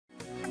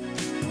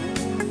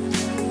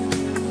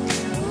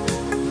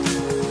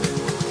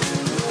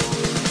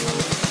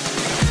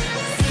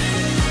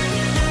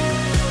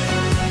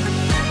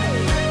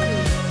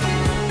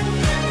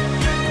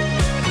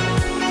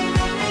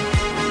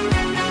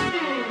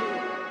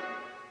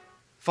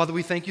Father,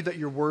 we thank you that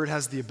your word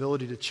has the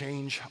ability to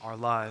change our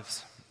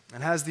lives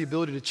and has the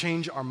ability to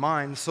change our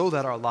minds so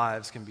that our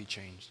lives can be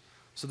changed.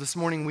 So this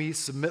morning we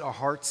submit our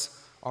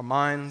hearts, our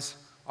minds,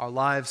 our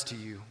lives to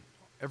you.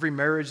 Every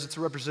marriage that's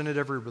represented,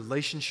 every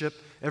relationship,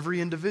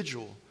 every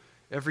individual,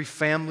 every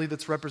family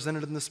that's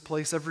represented in this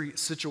place, every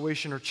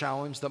situation or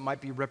challenge that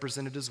might be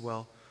represented as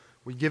well.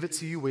 We give it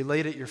to you, we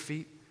lay it at your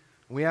feet,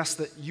 and we ask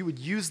that you would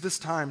use this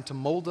time to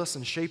mold us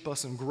and shape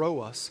us and grow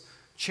us.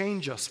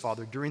 Change us,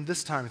 Father, during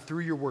this time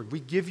through your word.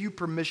 We give you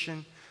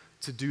permission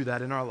to do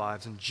that in our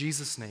lives. In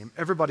Jesus' name.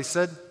 Everybody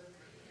said,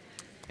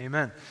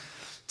 Amen.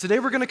 Today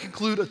we're going to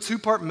conclude a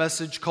two-part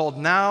message called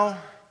Now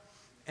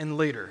and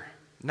Later.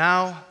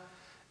 Now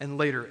and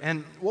Later.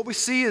 And what we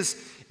see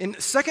is in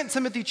 2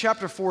 Timothy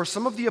chapter 4,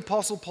 some of the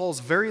Apostle Paul's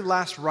very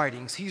last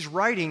writings, he's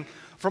writing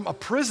from a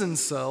prison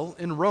cell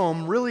in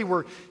Rome, really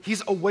where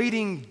he's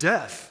awaiting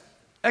death,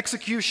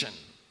 execution.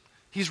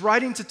 He's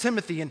writing to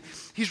Timothy, and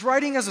he's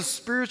writing as a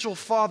spiritual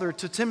father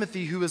to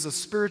Timothy, who is a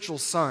spiritual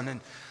son.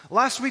 And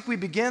last week we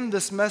began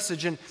this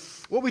message, and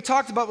what we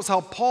talked about was how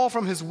Paul,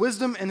 from his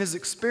wisdom and his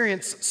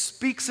experience,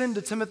 speaks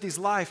into Timothy's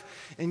life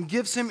and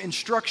gives him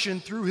instruction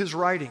through his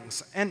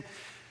writings. And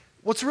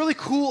what's really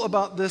cool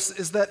about this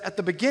is that at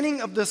the beginning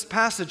of this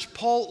passage,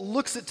 Paul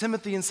looks at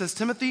Timothy and says,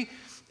 Timothy,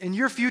 in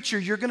your future,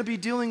 you're going to be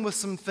dealing with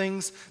some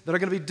things that are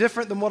going to be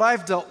different than what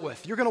I've dealt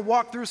with. You're going to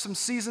walk through some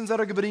seasons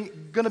that are going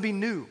to be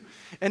new.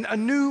 And a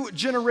new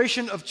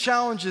generation of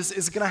challenges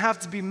is going to have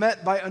to be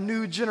met by a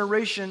new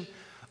generation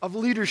of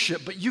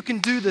leadership. But you can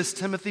do this,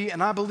 Timothy,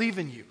 and I believe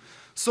in you.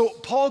 So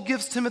Paul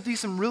gives Timothy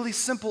some really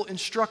simple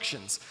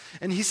instructions.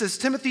 And he says,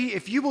 Timothy,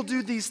 if you will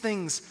do these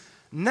things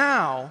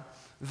now,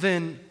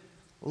 then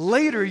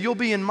later you'll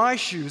be in my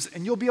shoes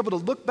and you'll be able to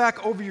look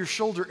back over your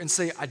shoulder and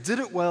say, I did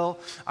it well,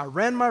 I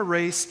ran my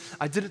race,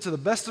 I did it to the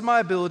best of my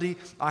ability,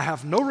 I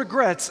have no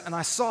regrets, and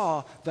I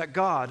saw that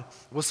God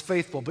was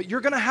faithful. But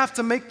you're going to have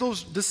to make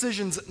those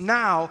decisions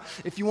now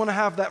if you want to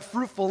have that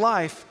fruitful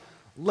life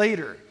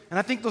later. And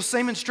I think those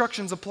same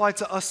instructions apply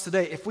to us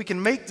today. If we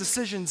can make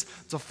decisions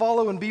to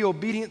follow and be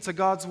obedient to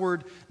God's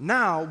word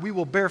now, we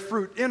will bear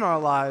fruit in our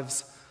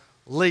lives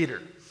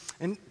later.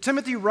 And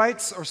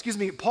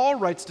Paul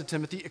writes to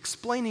Timothy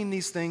explaining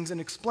these things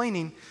and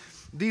explaining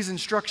these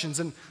instructions.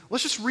 And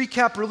let's just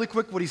recap really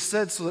quick what he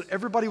said so that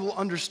everybody will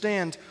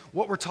understand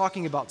what we're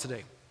talking about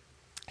today.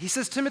 He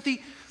says,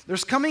 Timothy,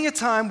 there's coming a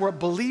time where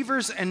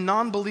believers and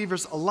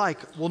non-believers alike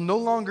will no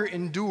longer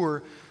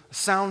endure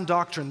sound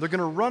doctrine. They're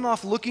going to run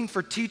off looking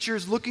for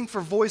teachers, looking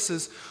for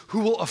voices who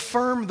will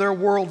affirm their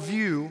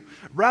worldview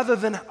rather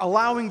than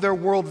allowing their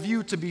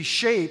worldview to be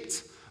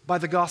shaped by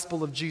the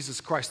gospel of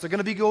Jesus Christ. They're going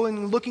to be going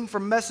and looking for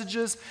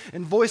messages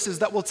and voices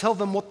that will tell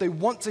them what they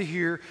want to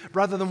hear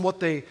rather than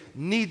what they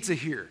need to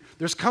hear.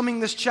 There's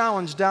coming this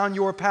challenge down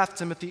your path,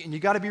 Timothy, and you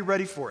got to be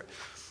ready for it.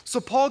 So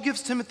Paul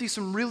gives Timothy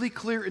some really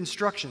clear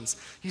instructions.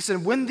 He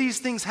said, when these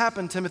things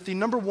happen, Timothy,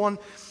 number one,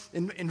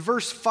 in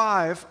verse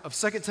 5 of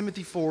 2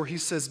 Timothy 4, he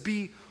says,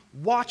 be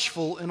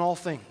watchful in all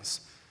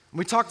things. And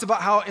we talked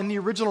about how in the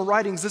original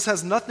writings, this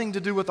has nothing to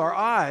do with our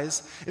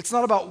eyes. It's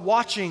not about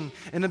watching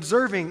and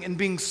observing and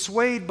being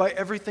swayed by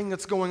everything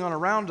that's going on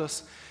around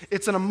us.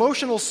 It's an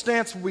emotional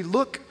stance where we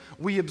look,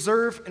 we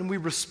observe, and we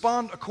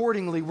respond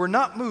accordingly. We're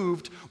not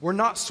moved, we're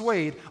not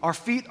swayed. Our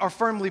feet are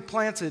firmly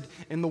planted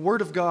in the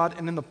Word of God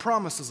and in the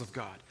promises of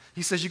God.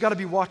 He says, you got to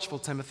be watchful,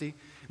 Timothy.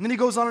 And then he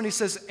goes on and he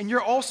says, and you're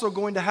also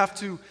going to have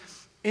to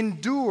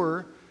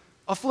endure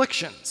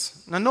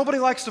afflictions. Now, nobody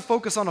likes to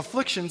focus on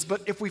afflictions,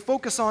 but if we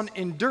focus on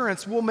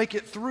endurance, we'll make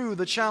it through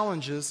the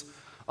challenges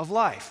of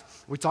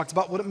life. We talked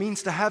about what it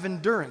means to have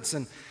endurance,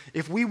 and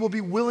if we will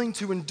be willing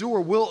to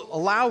endure, we'll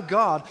allow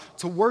God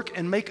to work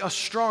and make us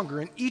stronger,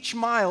 and each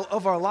mile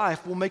of our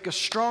life will make us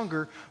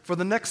stronger for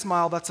the next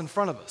mile that's in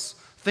front of us.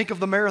 Think of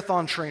the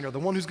marathon trainer, the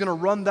one who's going to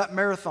run that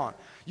marathon.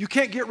 You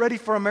can't get ready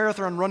for a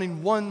marathon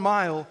running 1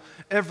 mile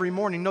every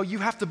morning. No, you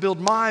have to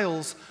build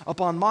miles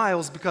upon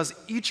miles because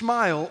each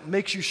mile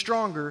makes you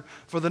stronger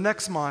for the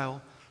next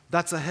mile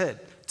that's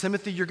ahead.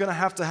 Timothy, you're going to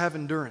have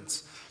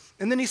endurance.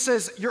 And then he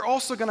says, you're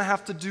also going to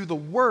have to do the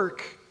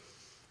work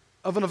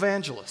of an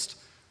evangelist.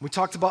 We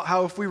talked about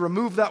how if we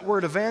remove that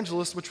word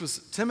evangelist, which was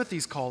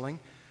Timothy's calling,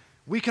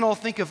 we can all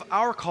think of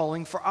our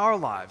calling for our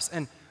lives.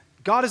 And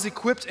God has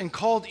equipped and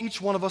called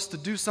each one of us to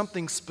do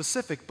something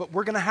specific, but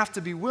we're going to have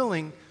to be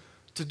willing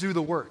to do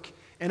the work.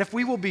 And if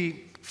we will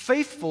be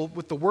faithful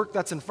with the work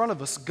that's in front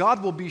of us,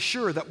 God will be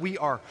sure that we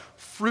are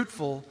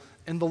fruitful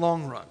in the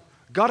long run.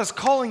 God is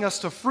calling us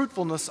to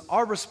fruitfulness.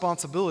 Our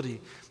responsibility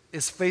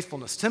is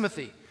faithfulness.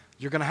 Timothy,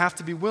 you're going to have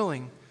to be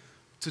willing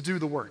to do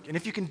the work. And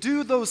if you can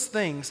do those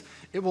things,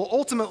 it will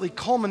ultimately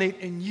culminate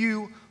in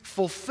you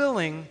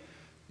fulfilling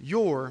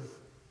your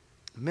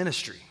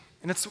ministry.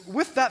 And it's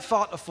with that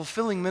thought of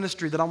fulfilling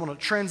ministry that I want to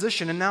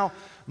transition and now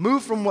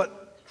move from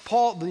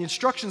the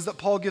instructions that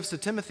Paul gives to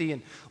Timothy,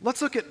 and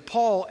let's look at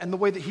Paul and the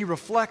way that he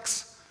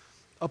reflects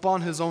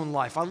upon his own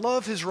life. I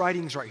love his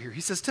writings right here.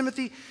 He says,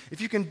 Timothy,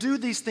 if you can do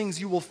these things,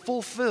 you will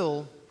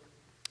fulfill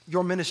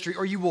your ministry,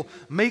 or you will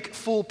make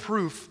full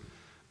proof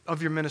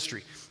of your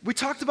ministry. We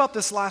talked about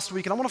this last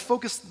week, and I want to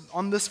focus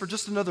on this for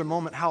just another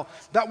moment, how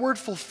that word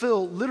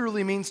fulfill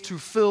literally means to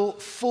fill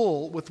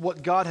full with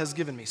what God has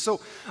given me.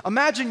 So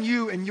imagine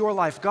you in your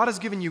life. God has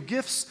given you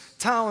gifts,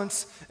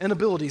 talents, and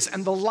abilities,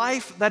 and the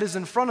life that is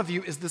in front of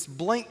you is this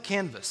blank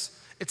canvas.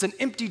 It's an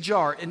empty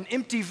jar, an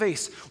empty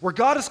vase, where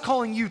God is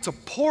calling you to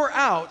pour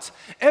out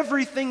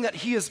everything that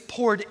He has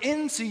poured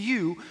into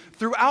you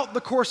throughout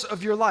the course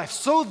of your life,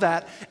 so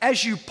that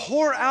as you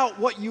pour out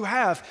what you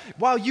have,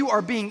 while you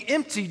are being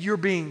emptied, you're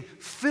being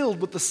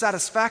filled with the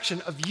satisfaction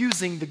of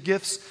using the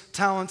gifts,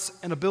 talents,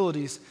 and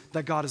abilities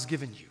that God has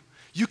given you.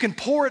 You can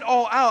pour it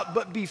all out,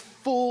 but be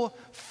filled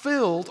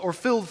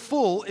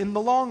full in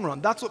the long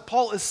run. That's what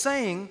Paul is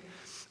saying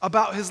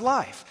about his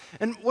life.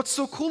 And what's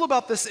so cool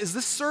about this is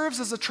this serves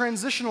as a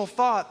transitional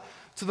thought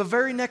to the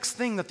very next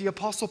thing that the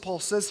Apostle Paul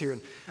says here.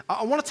 And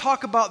I want to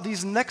talk about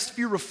these next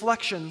few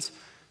reflections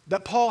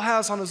that Paul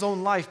has on his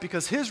own life,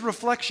 because his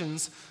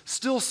reflections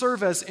still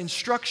serve as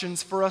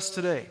instructions for us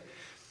today.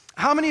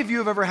 How many of you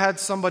have ever had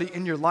somebody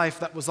in your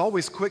life that was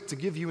always quick to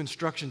give you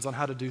instructions on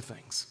how to do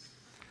things?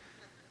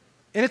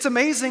 And it's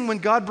amazing when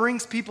God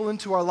brings people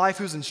into our life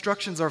whose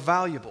instructions are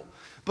valuable.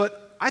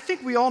 But I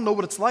think we all know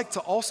what it's like to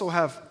also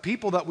have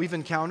people that we've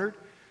encountered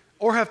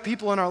or have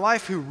people in our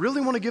life who really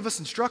want to give us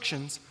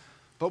instructions,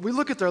 but we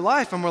look at their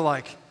life and we're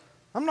like,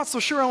 I'm not so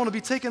sure I want to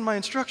be taking my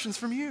instructions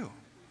from you.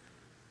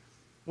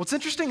 What's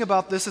interesting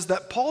about this is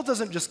that Paul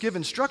doesn't just give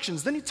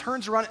instructions, then he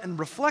turns around and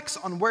reflects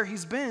on where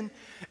he's been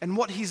and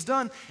what he's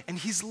done, and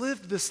he's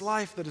lived this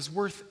life that is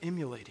worth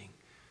emulating.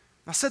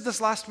 I said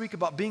this last week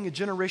about being a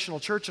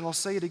generational church, and I'll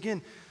say it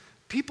again.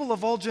 People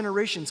of all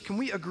generations, can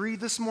we agree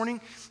this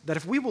morning that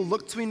if we will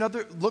look to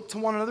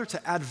one another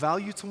to add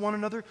value to one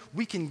another,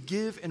 we can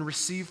give and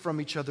receive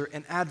from each other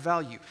and add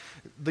value?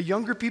 The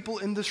younger people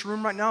in this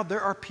room right now,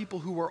 there are people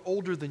who are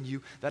older than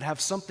you that have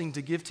something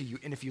to give to you.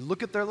 And if you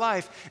look at their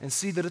life and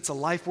see that it's a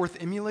life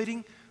worth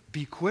emulating,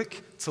 be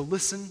quick to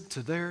listen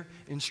to their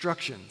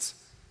instructions.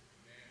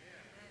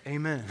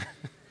 Amen.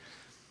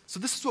 So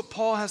this is what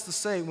Paul has to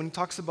say when he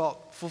talks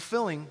about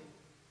fulfilling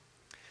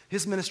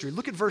his ministry.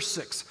 Look at verse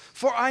 6.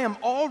 For I am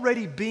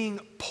already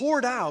being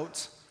poured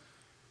out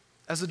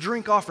as a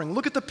drink offering.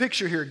 Look at the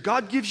picture here.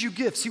 God gives you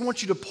gifts. He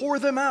wants you to pour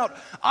them out.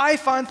 I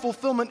find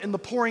fulfillment in the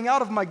pouring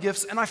out of my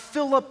gifts, and I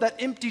fill up that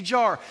empty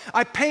jar.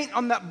 I paint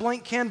on that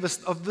blank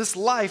canvas of this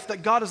life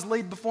that God has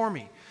laid before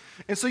me.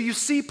 And so you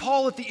see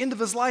Paul at the end of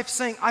his life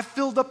saying, I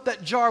filled up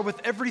that jar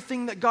with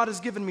everything that God has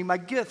given me, my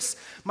gifts,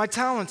 my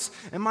talents,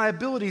 and my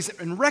abilities.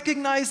 And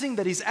recognizing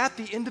that he's at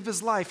the end of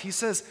his life, he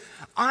says,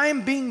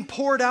 I'm being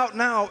poured out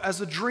now as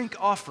a drink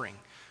offering.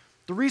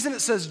 The reason it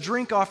says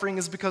drink offering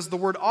is because the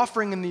word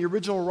offering in the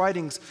original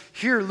writings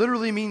here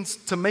literally means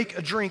to make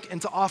a drink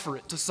and to offer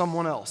it to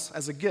someone else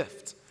as a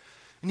gift.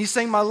 And he's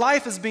saying, my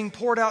life is being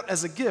poured out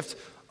as a gift.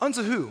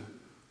 Unto who?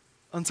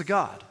 Unto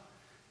God.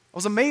 I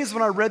was amazed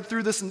when I read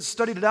through this and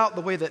studied it out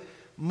the way that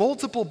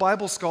multiple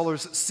Bible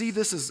scholars see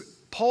this as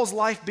Paul's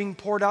life being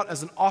poured out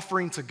as an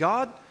offering to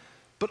God,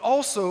 but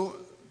also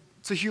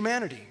to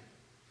humanity.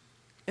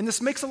 And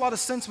this makes a lot of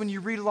sense when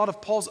you read a lot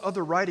of Paul's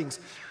other writings.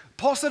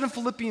 Paul said in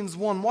Philippians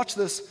 1, watch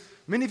this,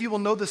 many of you will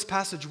know this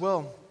passage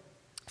well.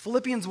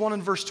 Philippians 1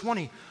 and verse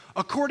 20,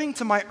 according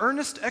to my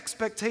earnest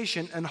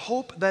expectation and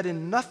hope that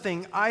in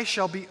nothing I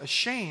shall be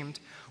ashamed,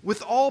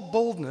 with all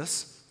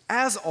boldness,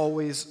 as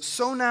always,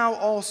 so now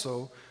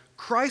also,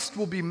 Christ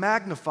will be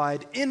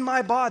magnified in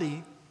my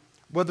body,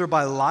 whether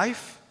by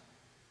life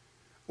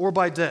or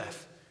by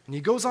death. And he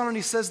goes on and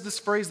he says this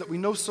phrase that we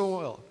know so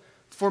well.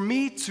 For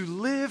me to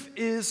live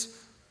is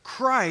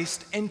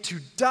Christ, and to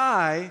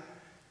die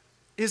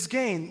is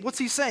gain. What's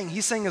he saying?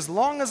 He's saying as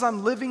long as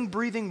I'm living,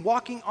 breathing,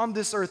 walking on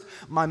this earth,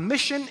 my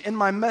mission and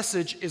my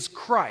message is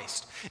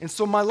Christ. And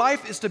so my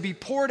life is to be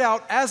poured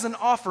out as an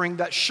offering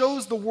that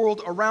shows the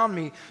world around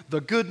me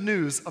the good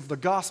news of the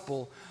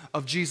gospel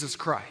of Jesus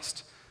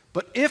Christ.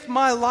 But if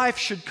my life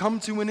should come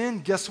to an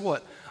end, guess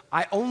what?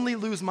 I only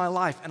lose my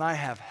life and I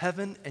have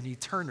heaven and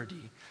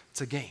eternity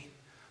to gain.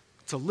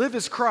 To live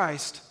is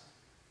Christ,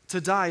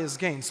 to die is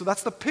gain. So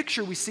that's the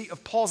picture we see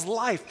of Paul's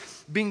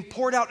life being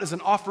poured out as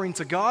an offering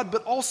to God,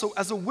 but also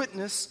as a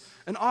witness,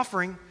 an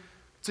offering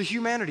to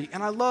humanity.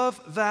 And I love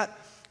that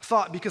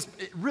thought because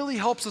it really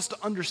helps us to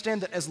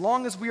understand that as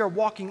long as we are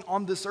walking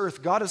on this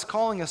earth, God is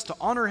calling us to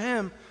honor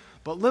Him,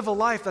 but live a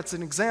life that's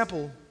an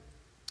example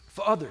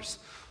for others.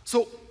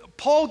 So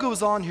Paul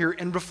goes on here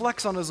and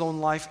reflects on his own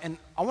life, and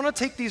I want to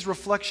take these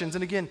reflections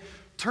and again,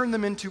 turn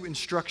them into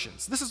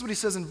instructions. This is what he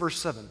says in verse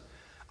 7.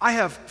 I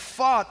have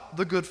fought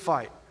the good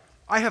fight.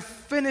 I have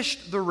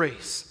finished the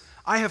race.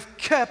 I have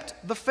kept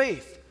the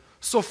faith.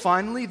 So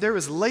finally, there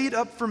is laid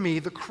up for me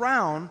the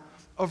crown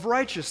of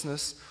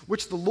righteousness,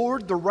 which the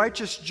Lord, the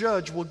righteous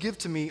judge, will give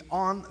to me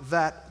on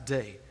that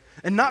day.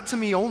 And not to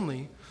me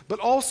only, but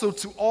also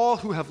to all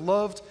who have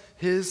loved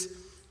His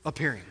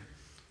appearing.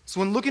 So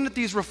when looking at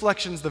these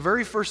reflections, the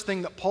very first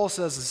thing that Paul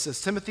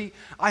says, Timothy,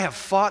 I have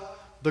fought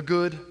the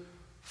good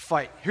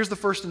fight. Here's the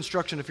first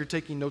instruction if you're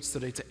taking notes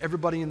today to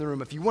everybody in the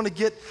room. If you want to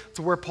get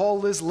to where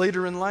Paul is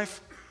later in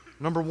life,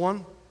 number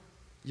one,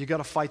 you got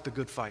to fight the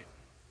good fight.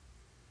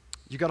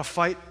 You got to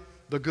fight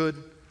the good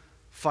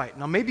fight.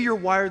 Now, maybe you're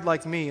wired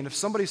like me, and if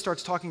somebody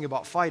starts talking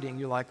about fighting,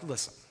 you're like,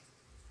 listen,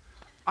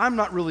 I'm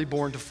not really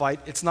born to fight.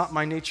 It's not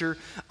my nature.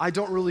 I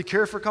don't really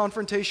care for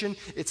confrontation.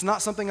 It's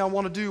not something I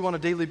want to do on a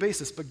daily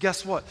basis. But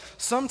guess what?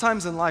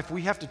 Sometimes in life,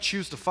 we have to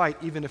choose to fight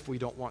even if we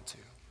don't want to.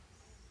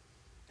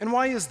 And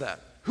why is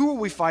that? Who are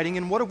we fighting,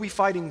 and what are we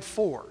fighting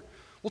for?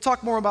 We'll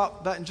talk more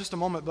about that in just a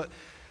moment, but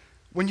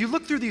when you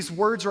look through these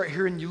words right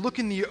here and you look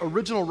in the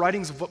original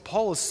writings of what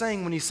Paul is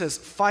saying when he says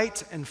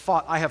fight and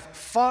fought, I have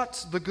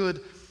fought the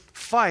good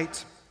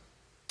fight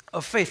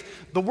of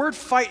faith. The word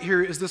fight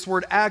here is this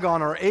word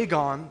agon or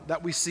agon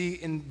that we see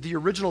in the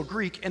original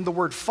Greek, and the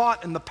word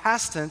fought in the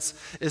past tense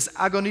is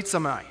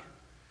agonizomai.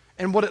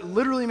 And what it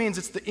literally means,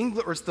 it's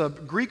the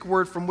Greek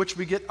word from which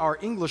we get our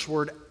English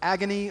word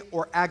agony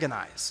or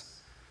agonize.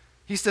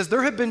 He says,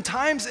 there have been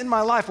times in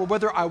my life where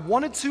whether I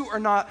wanted to or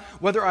not,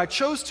 whether I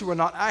chose to or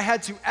not, I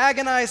had to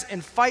agonize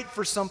and fight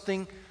for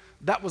something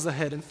that was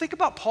ahead. And think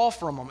about Paul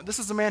for a moment. This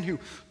is a man who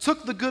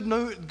took the good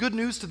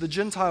news to the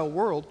Gentile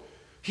world.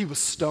 He was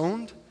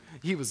stoned.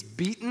 He was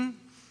beaten.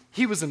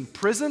 He was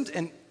imprisoned.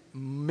 And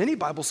many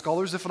Bible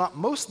scholars, if not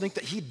most, think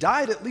that he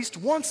died at least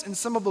once in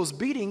some of those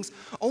beatings,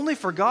 only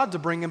for God to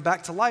bring him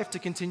back to life to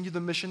continue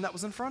the mission that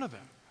was in front of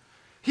him.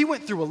 He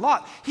went through a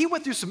lot. He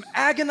went through some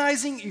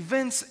agonizing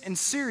events and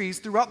series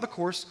throughout the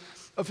course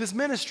of his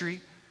ministry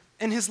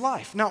and his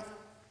life. Now,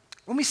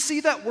 when we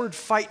see that word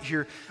fight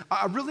here,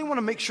 I really want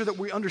to make sure that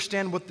we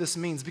understand what this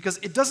means, because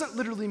it doesn't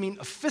literally mean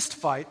a fist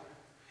fight,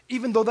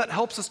 even though that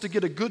helps us to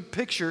get a good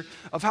picture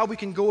of how we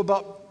can go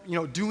about,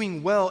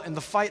 doing well in the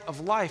fight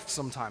of life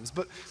sometimes.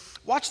 But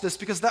watch this,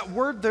 because that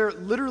word there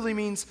literally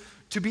means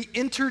to be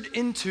entered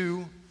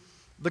into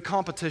the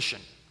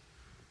competition.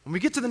 When we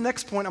get to the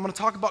next point, I'm going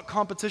to talk about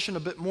competition a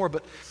bit more,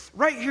 but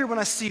right here when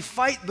I see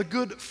fight the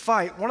good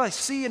fight, what I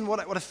see and what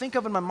I think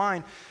of in my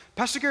mind,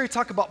 Pastor Gary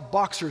talked about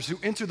boxers who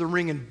enter the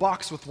ring and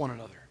box with one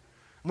another.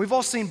 And we've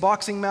all seen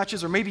boxing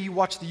matches, or maybe you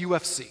watch the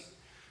UFC.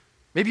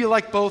 Maybe you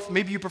like both,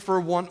 maybe you prefer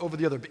one over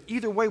the other, but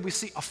either way we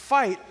see a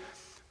fight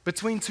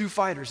between two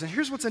fighters. And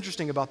here's what's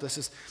interesting about this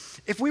is,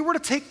 if we were to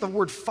take the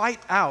word fight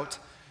out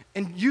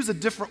and use a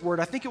different word,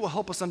 I think it will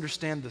help us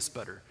understand this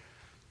better.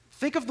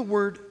 Think of the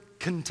word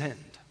contend.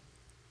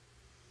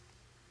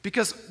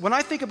 Because when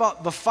I think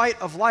about the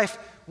fight of life,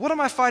 what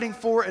am I fighting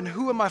for and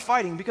who am I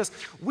fighting? Because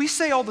we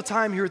say all the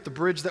time here at the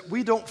Bridge that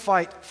we don't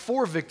fight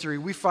for victory,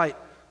 we fight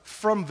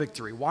from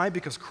victory. Why?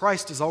 Because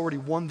Christ has already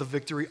won the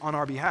victory on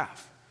our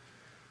behalf.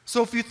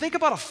 So if you think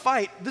about a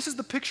fight, this is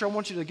the picture I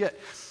want you to get.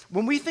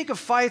 When we think of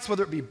fights,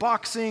 whether it be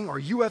boxing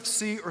or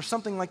UFC or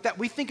something like that,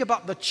 we think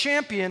about the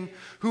champion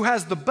who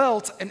has the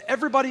belt and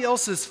everybody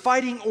else is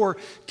fighting or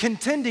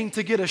contending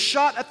to get a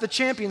shot at the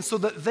champion so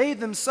that they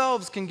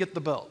themselves can get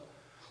the belt.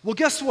 Well,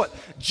 guess what?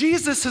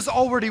 Jesus has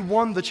already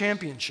won the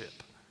championship.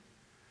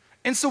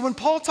 And so when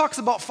Paul talks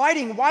about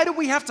fighting, why do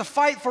we have to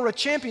fight for a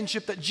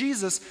championship that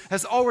Jesus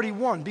has already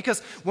won? Because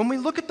when we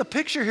look at the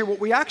picture here, what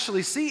we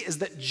actually see is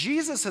that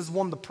Jesus has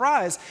won the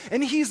prize,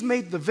 and he's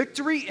made the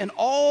victory and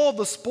all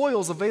the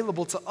spoils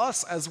available to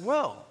us as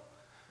well.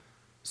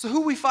 So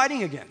who are we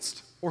fighting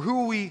against? Or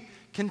who are we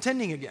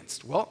contending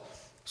against? Well,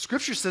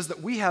 Scripture says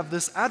that we have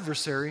this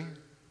adversary,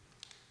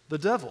 the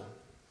devil,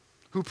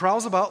 who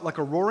prowls about like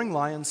a roaring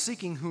lion,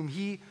 seeking whom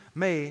he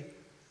may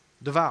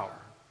devour.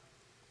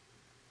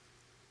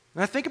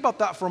 And I think about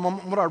that for a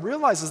moment. What I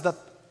realize is that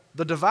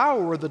the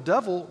devourer, the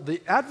devil,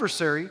 the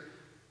adversary,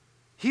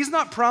 he's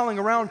not prowling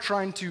around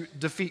trying to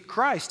defeat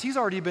Christ. He's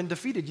already been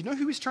defeated. You know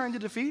who he's trying to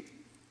defeat?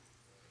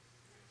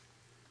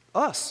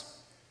 Us.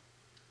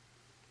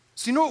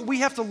 So you know what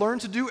we have to learn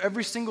to do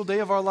every single day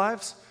of our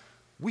lives?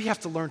 We have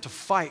to learn to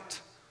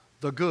fight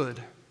the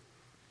good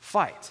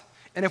fight.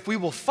 And if we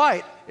will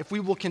fight, if we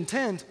will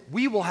contend,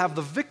 we will have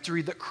the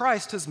victory that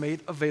Christ has made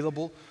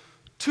available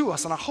to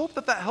us. And I hope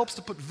that helps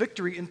to put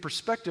victory in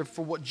perspective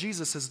for what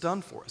Jesus has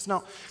done for us.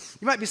 Now,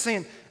 you might be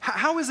saying,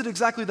 how is it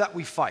exactly that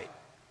we fight?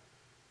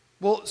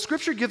 Well,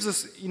 Scripture gives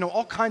us,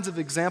 all kinds of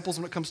examples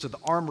when it comes to the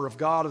armor of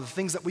God or the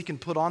things that we can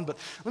put on, but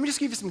let me just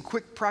give you some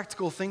quick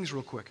practical things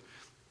real quick.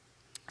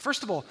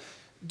 First of all,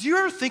 do you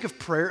ever think of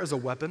prayer as a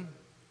weapon?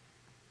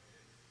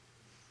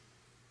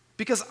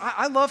 Because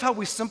I love how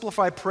we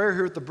simplify prayer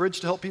here at the Bridge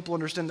to help people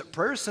understand that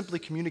prayer is simply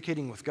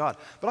communicating with God.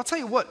 But I'll tell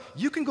you what,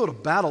 you can go to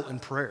battle in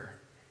prayer.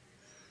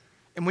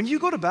 And when you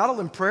go to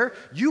battle in prayer,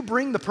 you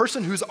bring the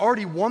person who's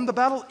already won the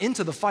battle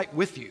into the fight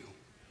with you.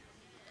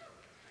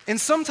 And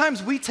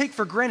sometimes we take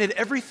for granted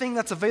everything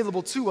that's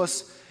available to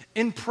us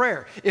in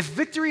prayer. If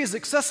victory is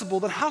accessible,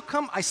 then how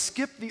come I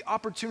skip the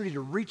opportunity to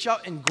reach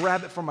out and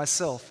grab it for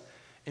myself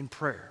in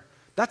prayer?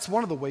 That's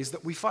one of the ways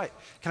that we fight.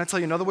 Can I tell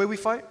you another way we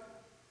fight?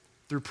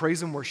 Through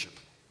praise and worship.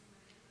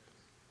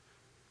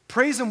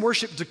 Praise and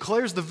worship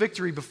declares the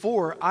victory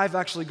before I've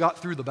actually got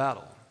through the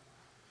battle.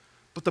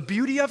 But the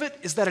beauty of it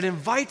is that it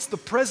invites the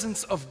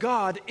presence of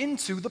God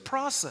into the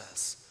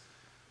process.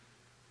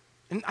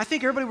 And I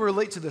think everybody will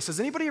relate to this. Has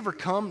anybody ever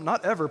come,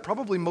 not ever,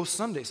 probably most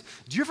Sundays,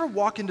 do you ever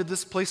walk into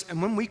this place and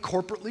when we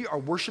corporately are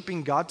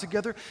worshiping God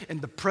together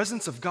and the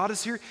presence of God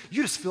is here,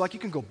 you just feel like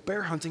you can go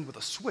bear hunting with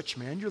a switch,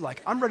 man. You're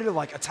like, I'm ready to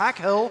attack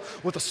hell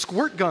with a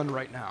squirt gun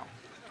right now.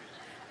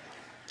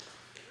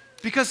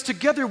 Because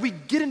together we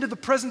get into the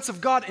presence of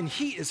God and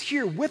He is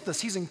here with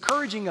us. He's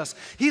encouraging us.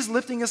 He's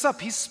lifting us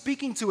up. He's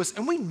speaking to us.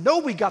 And we know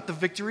we got the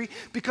victory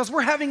because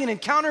we're having an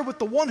encounter with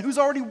the one who's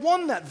already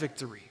won that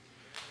victory.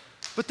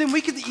 But then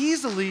we can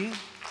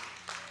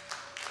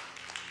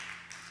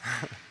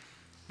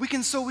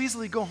so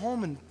easily go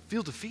home and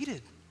feel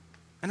defeated.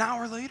 An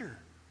hour later,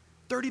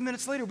 30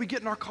 minutes later, we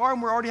get in our car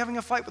and we're already having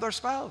a fight with our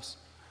spouse.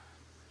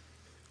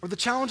 Or the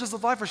challenges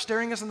of life are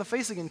staring us in the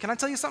face again. Can I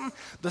tell you something?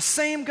 The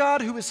same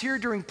God who is here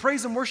during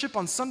praise and worship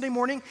on Sunday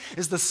morning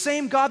is the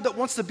same God that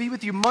wants to be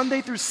with you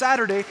Monday through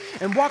Saturday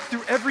and walk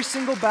through every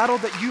single battle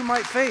that you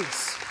might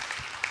face.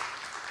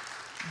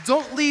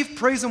 Don't leave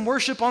praise and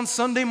worship on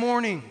Sunday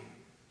morning.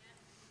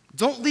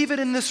 Don't leave it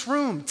in this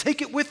room.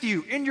 Take it with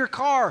you, in your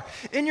car,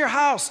 in your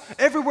house,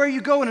 everywhere you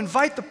go, and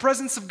invite the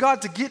presence of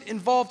God to get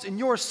involved in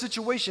your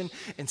situation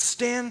and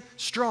stand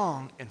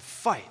strong and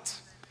fight.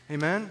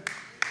 Amen?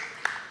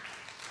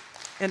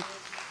 And,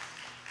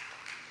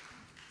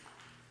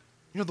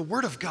 the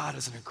Word of God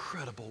is an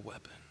incredible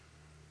weapon.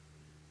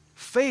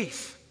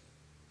 Faith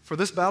for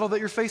this battle that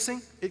you're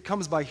facing, it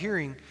comes by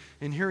hearing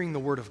and hearing the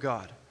Word of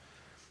God.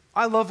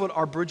 I love what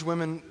our Bridge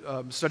Women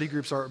study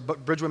groups are,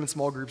 Bridge Women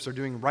small groups are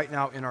doing right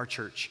now in our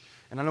church.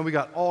 And I know we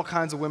got all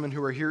kinds of women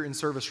who are here in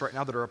service right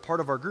now that are a part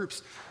of our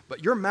groups.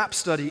 But your map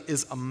study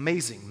is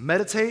amazing.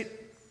 Meditate,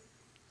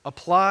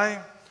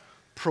 apply,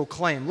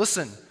 proclaim.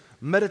 Listen,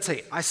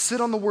 meditate. I sit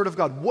on the Word of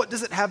God. What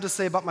does it have to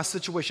say about my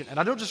situation? And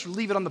I don't just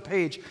leave it on the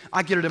page.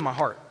 I get it in my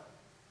heart.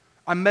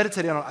 I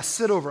meditate on it. I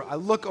sit over it. I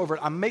look over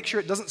it. I make sure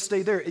it doesn't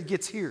stay there. It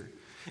gets here.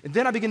 And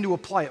then I begin to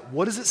apply it.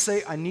 What does it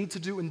say I need to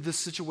do in this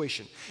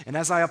situation? And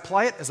as I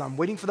apply it, as I'm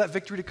waiting for that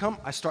victory to come,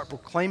 I start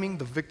proclaiming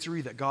the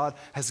victory that God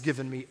has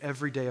given me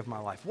every day of my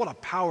life. What a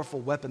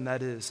powerful weapon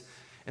that is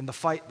in the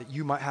fight that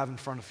you might have in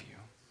front of you.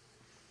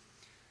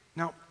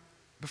 Now,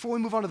 before we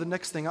move on to the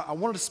next thing, I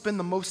wanted to spend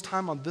the most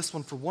time on this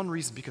one for one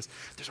reason, because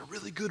there's a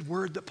really good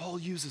word that Paul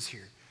uses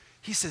here.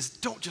 He says,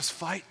 don't just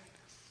fight.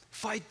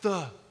 Fight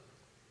the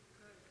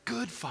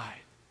good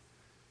fight.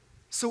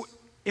 So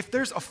if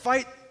there's a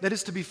fight that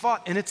is to be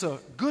fought and it's a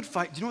good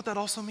fight, do you know what that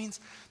also means?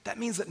 That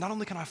means that not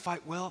only can I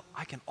fight well,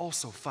 I can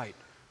also fight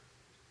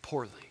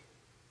poorly.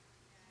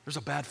 There's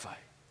a bad fight.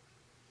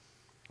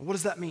 What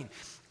does that mean?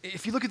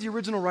 If you look at the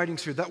original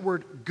writings here, that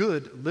word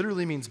good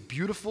literally means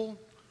beautiful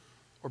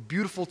or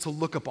beautiful to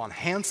look upon.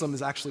 Handsome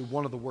is actually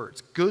one of the words.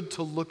 Good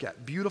to look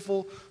at,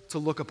 beautiful to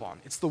look upon.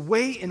 It's the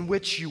way in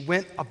which you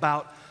went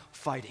about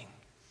fighting.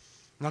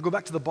 And I'll go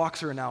back to the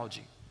boxer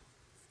analogy,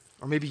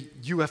 or maybe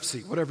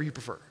UFC, whatever you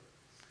prefer.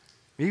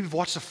 Maybe you've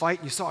watched a fight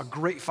and you saw a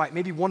great fight.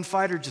 Maybe one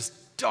fighter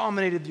just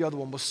dominated the other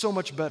one, was so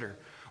much better.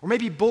 Or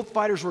maybe both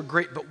fighters were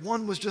great, but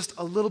one was just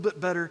a little bit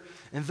better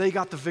and they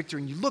got the victory.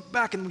 And you look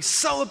back and we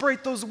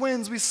celebrate those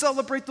wins. We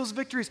celebrate those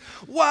victories.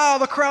 Wow,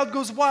 the crowd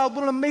goes wild.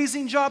 What an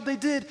amazing job they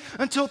did.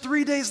 Until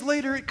 3 days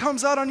later, it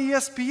comes out on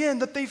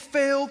ESPN that they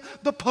failed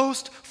the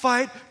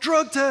post-fight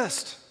drug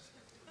test.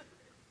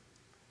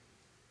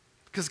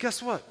 Because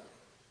guess what?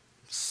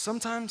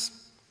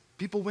 Sometimes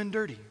people win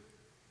dirty.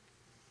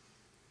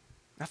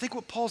 I think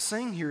what Paul's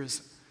saying here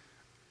is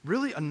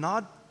really a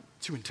nod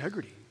to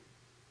integrity.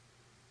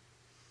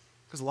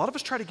 Because a lot of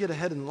us try to get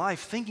ahead in life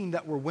thinking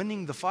that we're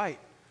winning the fight,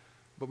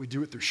 but we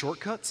do it through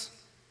shortcuts.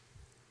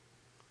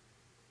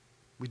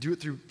 We do it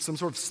through some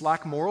sort of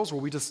slack morals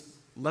where we just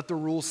let the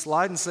rules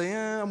slide and say,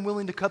 I'm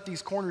willing to cut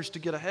these corners to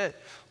get ahead.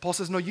 Paul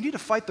says, no, you need to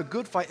fight the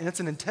good fight, and it's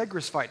an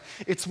integrous fight.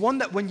 It's one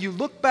that when you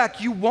look back,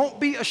 you won't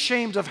be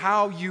ashamed of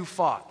how you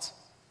fought.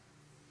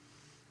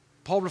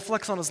 Paul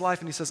reflects on his life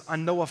and he says, I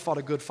know I fought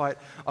a good fight.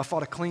 I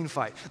fought a clean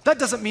fight. That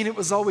doesn't mean it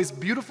was always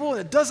beautiful,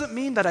 and it doesn't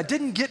mean that I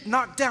didn't get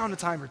knocked down a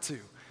time or two.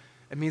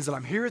 It means that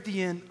I'm here at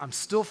the end, I'm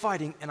still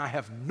fighting, and I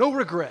have no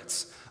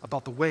regrets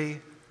about the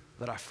way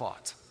that I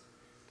fought.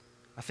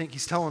 I think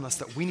he's telling us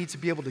that we need to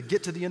be able to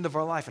get to the end of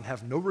our life and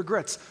have no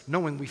regrets,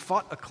 knowing we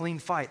fought a clean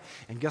fight.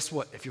 And guess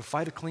what? If you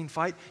fight a clean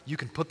fight, you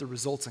can put the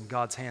results in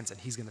God's hands, and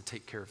he's going to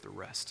take care of the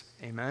rest.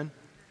 Amen?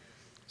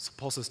 So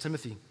Paul says,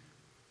 Timothy,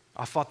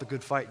 I fought the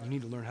good fight. You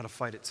need to learn how to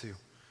fight it too.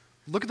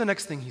 Look at the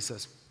next thing he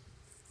says.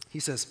 He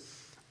says,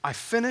 I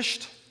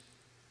finished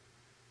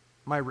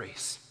my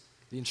race.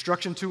 The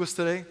instruction to us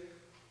today,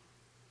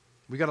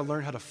 we got to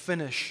learn how to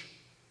finish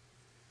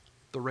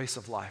the race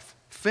of life.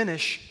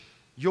 Finish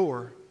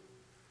your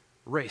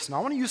race. Now, I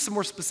want to use some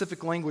more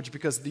specific language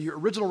because the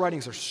original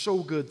writings are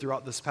so good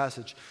throughout this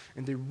passage,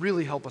 and they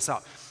really help us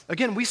out.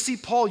 Again, we see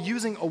Paul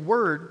using a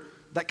word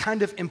that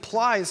kind of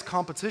implies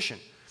competition.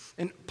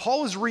 And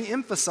Paul is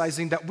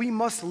re-emphasizing that we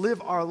must live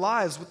our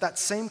lives with that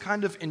same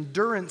kind of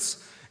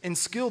endurance and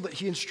skill that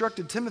he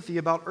instructed Timothy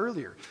about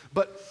earlier.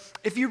 But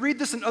if you read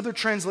this in other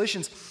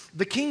translations,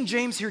 the King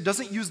James here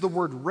doesn't use the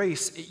word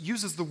race, it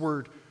uses the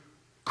word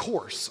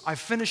course. I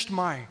finished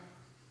my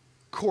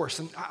course.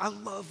 And I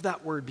love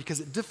that word because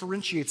it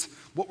differentiates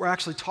what we're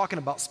actually talking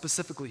about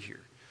specifically here.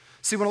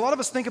 See, when a lot of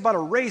us think about a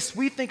race,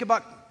 we think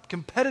about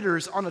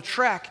competitors on a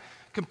track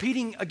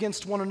competing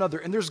against one another.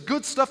 And there's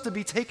good stuff to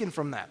be taken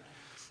from that.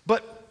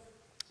 But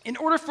in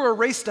order for a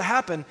race to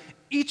happen,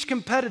 each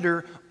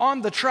competitor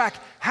on the track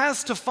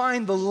has to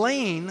find the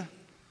lane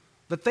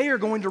that they are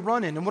going to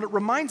run in. And what it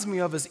reminds me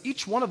of is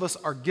each one of us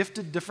are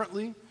gifted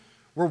differently.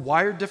 We're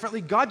wired differently.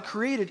 God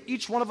created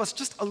each one of us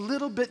just a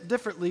little bit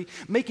differently,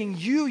 making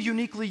you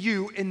uniquely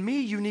you and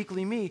me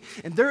uniquely me.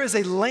 And there is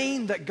a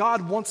lane that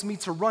God wants me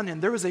to run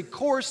in. There is a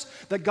course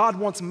that God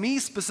wants me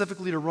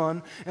specifically to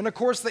run, and a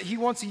course that He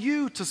wants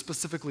you to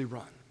specifically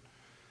run.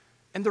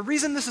 And the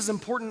reason this is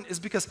important is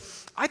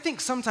because I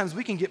think sometimes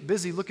we can get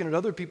busy looking at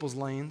other people's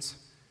lanes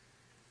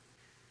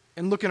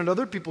and looking at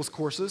other people's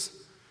courses,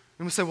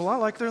 and we say, well, I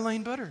like their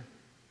lane better.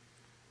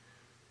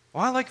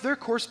 Well, I like their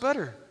course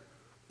better.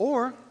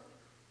 Or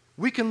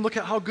we can look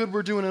at how good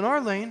we're doing in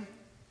our lane,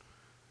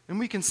 and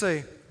we can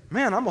say,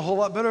 man, I'm a whole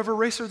lot better of a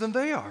racer than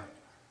they are.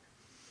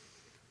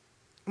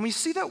 And when you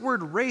see that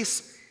word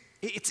race,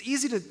 it's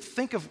easy to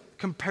think of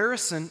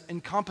comparison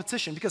and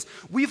competition because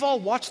we've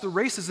all watched the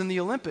races in the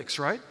Olympics,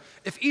 right?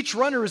 If each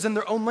runner is in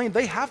their own lane,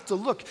 they have to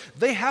look,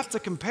 they have to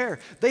compare,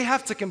 they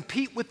have to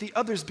compete with the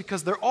others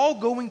because they're all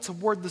going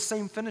toward the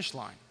same finish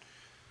line.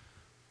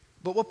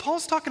 But what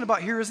Paul's talking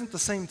about here isn't the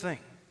same thing.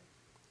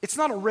 It's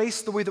not a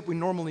race the way that we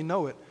normally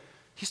know it.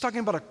 He's talking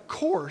about a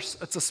course.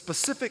 It's a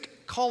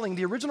specific calling.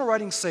 The original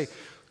writings say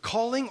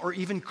calling or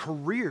even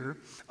career,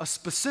 a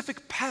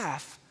specific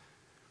path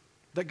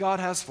that God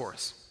has for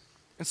us.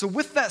 And so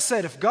with that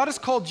said, if God has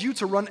called you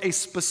to run a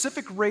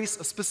specific race,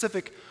 a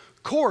specific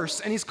course,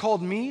 and He's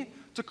called me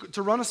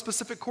to run a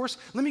specific course,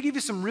 let me give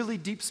you some really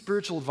deep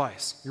spiritual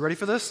advice. You ready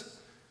for this?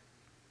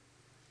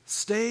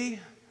 Stay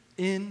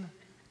in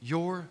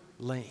your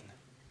lane.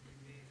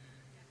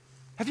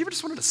 Have you ever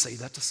just wanted to say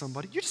that to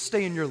somebody? You just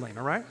stay in your lane,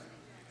 all right?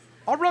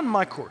 I'll run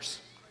my course.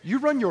 You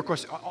run your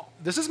course.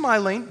 This is my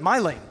lane, my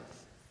lane.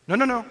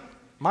 No,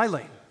 my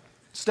lane.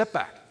 Step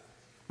back.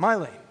 My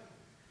lane.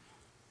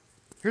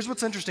 Here's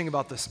what's interesting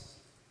about this.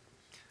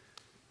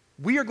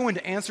 We are going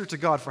to answer to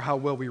God for how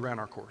well we ran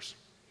our course.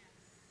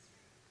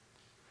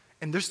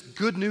 And there's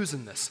good news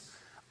in this.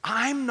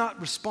 I'm not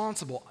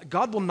responsible.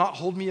 God will not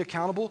hold me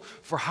accountable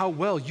for how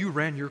well you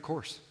ran your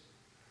course.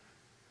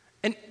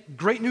 And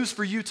great news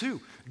for you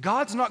too.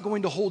 God's not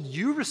going to hold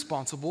you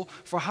responsible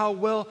for how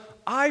well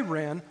I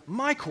ran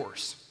my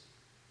course.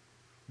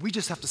 We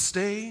just have to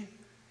stay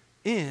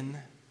in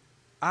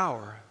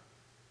our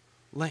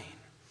lane.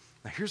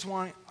 Now here's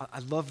why I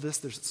love this.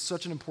 There's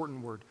such an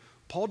important word.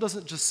 Paul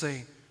doesn't just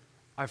say,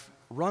 I've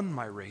run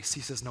my race.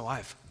 He says, no,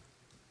 I've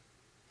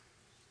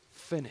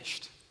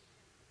finished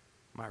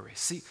my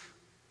race. See,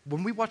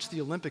 when we watch the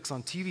Olympics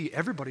on TV,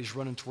 everybody's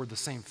running toward the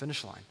same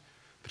finish line.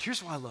 But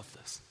here's why I love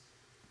this.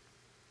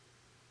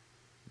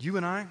 You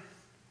and I,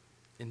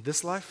 in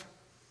this life,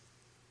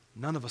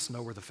 none of us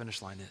know where the finish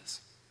line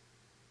is.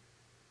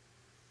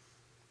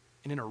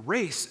 And in a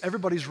race,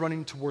 everybody's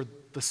running toward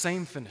the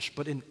same finish.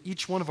 But in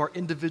each one of our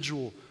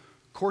individual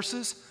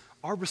courses,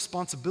 our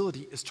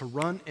responsibility is to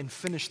run and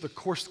finish the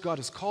course God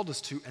has called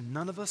us to, and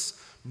none of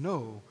us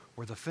know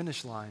where the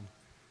finish line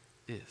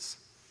is.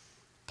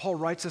 Paul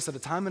writes this at a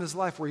time in his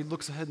life where he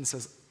looks ahead and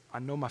says, I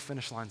know my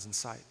finish line's in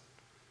sight.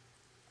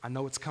 I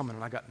know it's coming,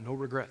 and I got no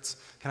regrets.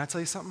 Can I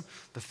tell you something?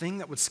 The thing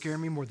that would scare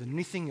me more than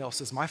anything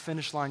else is my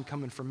finish line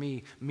coming for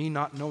me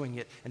not knowing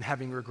it and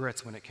having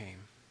regrets when it came.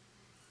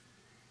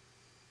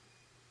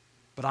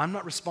 But I'm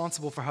not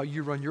responsible for how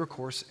you run your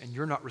course, and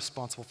you're not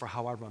responsible for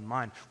how I run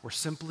mine. We're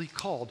simply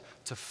called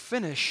to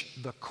finish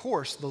the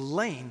course, the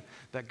lane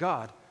that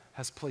God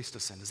has placed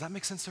us in. Does that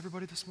make sense to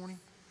everybody this morning?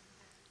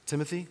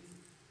 Timothy,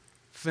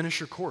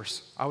 finish your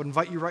course. I would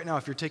invite you right now,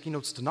 if you're taking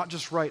notes, to not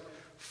just write,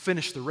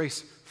 finish the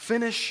race.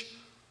 Finish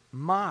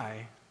my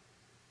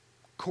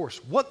course.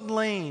 What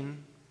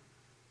lane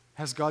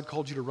has God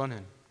called you to run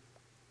in?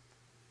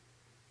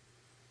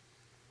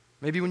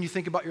 Maybe when you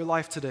think about your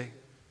life today,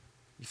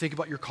 you think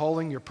about your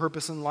calling, your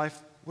purpose in life,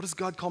 what does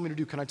God call me to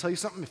do? Can I tell you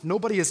something? If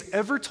nobody has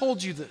ever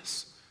told you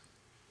this,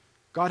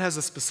 God has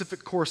a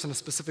specific course and a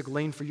specific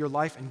lane for your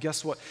life, and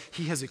guess what?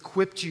 He has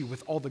equipped you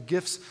with all the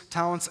gifts,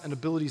 talents, and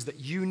abilities that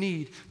you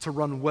need to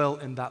run well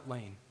in that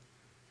lane.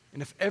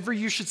 And if ever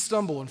you should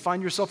stumble and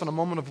find yourself in a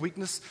moment of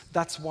weakness,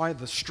 that's why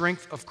the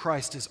strength of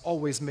Christ is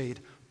always made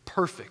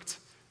perfect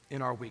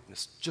in our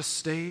weakness. Just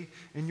stay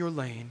in your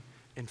lane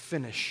and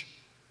finish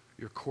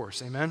your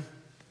course. Amen?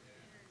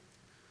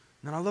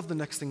 And I love the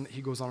next thing that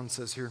he goes on and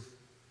says here.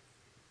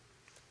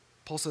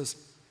 Paul says,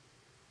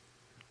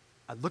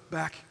 I look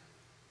back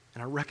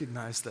and I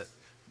recognize that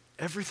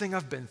everything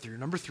I've been through,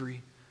 number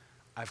 3,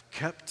 I've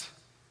kept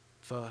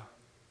the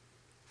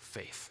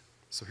faith.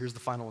 So here's the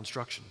final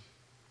instruction.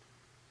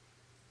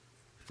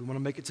 If we want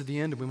to make it to the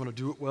end and we want to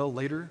do it well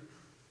later,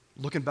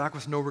 looking back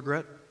with no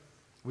regret,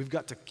 we've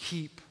got to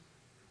keep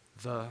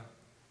the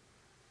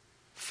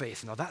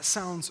faith. Now that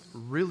sounds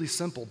really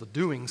simple. The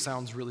doing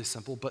sounds really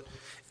simple, but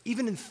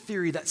even in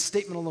theory, that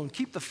statement alone,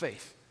 keep the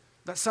faith,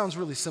 That sounds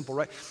really simple,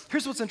 right?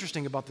 Here's what's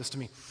interesting about this to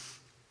me.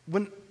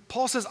 When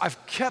Paul says,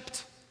 I've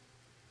kept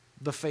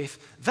the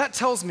faith, that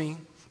tells me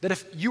that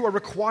if you are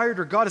required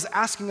or God is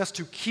asking us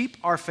to keep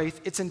our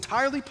faith, it's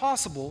entirely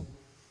possible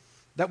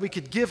that we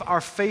could give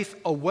our faith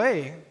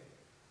away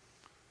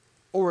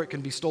or it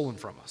can be stolen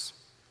from us.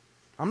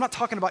 I'm not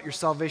talking about your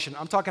salvation.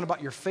 I'm talking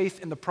about your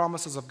faith in the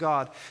promises of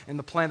God and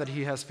the plan that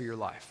He has for your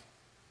life.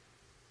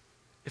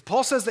 If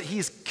Paul says that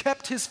he's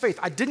kept his faith,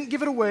 I didn't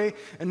give it away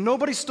and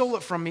nobody stole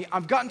it from me.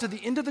 I've gotten to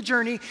the end of the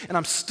journey and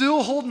I'm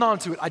still holding on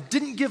to it. I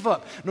didn't give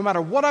up. No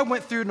matter what I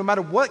went through, no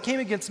matter what came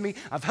against me,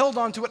 I've held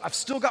on to it. I've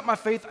still got my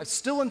faith. It's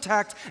still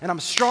intact and I'm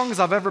as strong as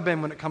I've ever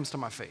been when it comes to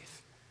my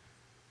faith.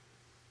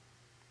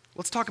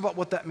 Let's talk about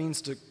what that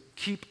means to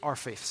keep our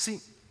faith.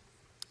 See,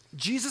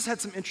 Jesus had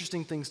some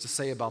interesting things to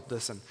say about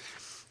this. And,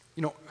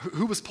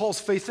 who was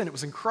Paul's faith in? It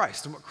was in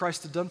Christ and what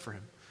Christ had done for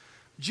him.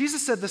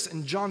 Jesus said this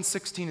in John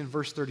 16 and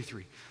verse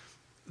 33.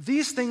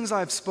 These things I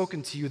have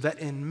spoken to you, that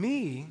in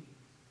me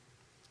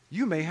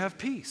you may have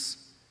peace.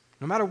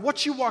 No matter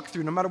what you walk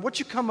through, no matter what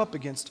you come up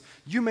against,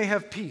 you may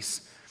have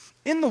peace.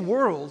 In the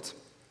world,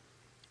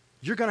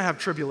 you're going to have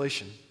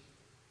tribulation.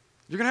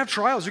 You're going to have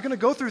trials. You're going to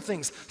go through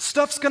things.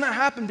 Stuff's going to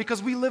happen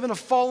because we live in a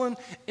fallen,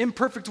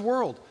 imperfect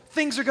world.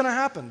 Things are going to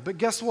happen. But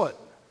guess what?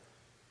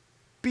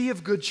 Be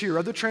of good cheer.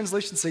 Other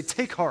translations say,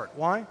 take heart.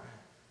 Why?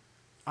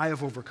 I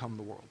have overcome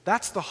the world.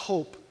 That's the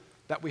hope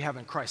that we have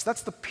in Christ.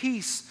 That's the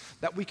peace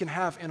that we can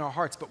have in our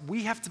hearts. But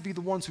we have to be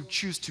the ones who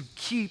choose to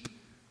keep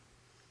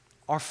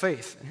our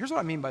faith. And here's what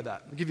I mean by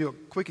that. I'll give you a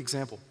quick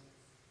example.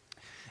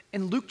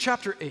 In Luke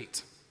chapter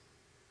 8,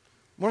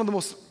 one of the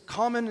most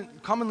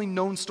commonly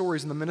known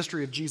stories in the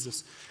ministry of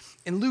Jesus.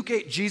 In Luke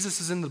 8, Jesus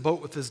is in the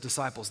boat with his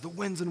disciples. The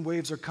winds and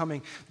waves are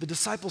coming. The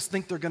disciples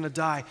think they're going to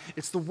die.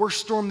 It's the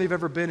worst storm they've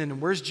ever been in. And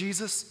where's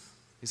Jesus?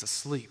 He's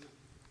asleep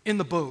in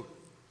the boat.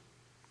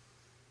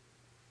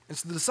 And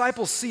so the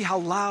disciples see how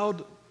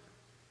loud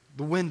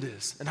the wind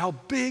is and how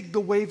big the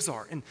waves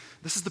are. And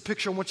this is the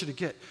picture I want you to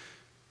get.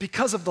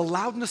 Because of the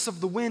loudness of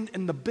the wind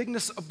and the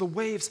bigness of the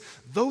waves,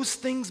 those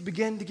things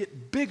began to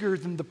get bigger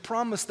than the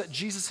promise that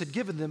Jesus had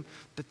given them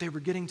that they were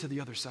getting to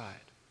the other side.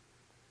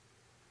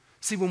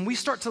 See, when we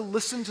start to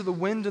listen to the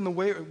wind and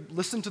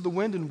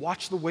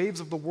watch the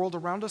waves of the world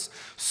around us,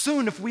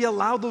 soon if we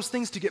allow those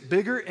things to get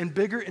bigger and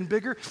bigger and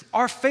bigger,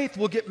 our faith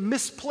will get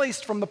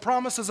misplaced from the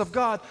promises of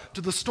God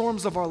to the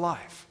storms of our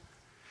life.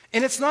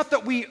 And it's not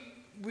that we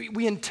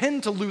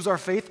intend to lose our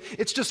faith.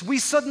 It's just we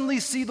suddenly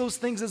see those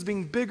things as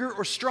being bigger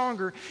or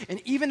stronger. And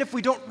even if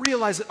we don't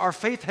realize it, our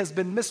faith has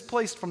been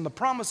misplaced from the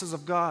promises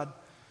of God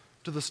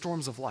to the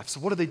storms of life. So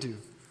what do?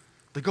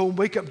 They go and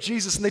wake up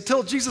Jesus and they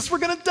tell Jesus, we're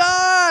going to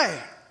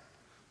die.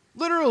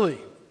 Literally.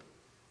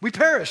 We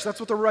perish.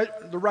 That's what the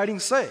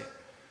writings say.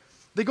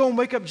 They go and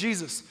wake up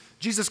Jesus.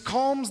 Jesus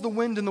calms the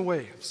wind and the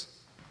waves.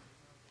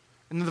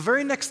 And then the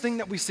very next thing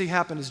that we see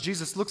happen is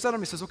Jesus looks at him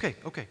and he says, okay.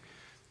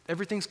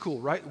 Everything's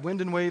cool, right?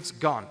 Wind and waves,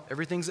 gone.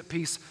 Everything's at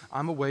peace.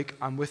 I'm awake.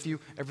 I'm with you.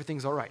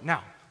 Everything's all right.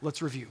 Now,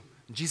 let's review.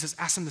 And Jesus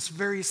asks him this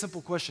very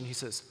simple question. He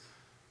says,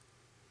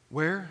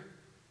 where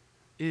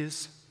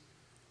is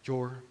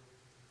your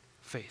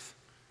faith?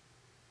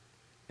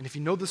 And if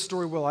you know this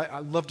story well, I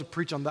love to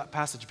preach on that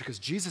passage because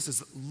Jesus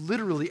is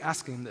literally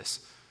asking this.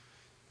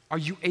 Are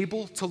you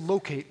able to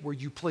locate where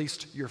you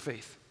placed your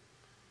faith?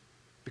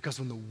 Because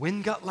when the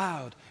wind got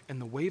loud and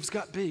the waves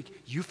got big,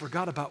 you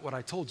forgot about what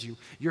I told you.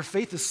 Your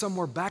faith is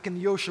somewhere back in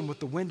the ocean with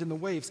the wind and the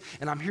waves,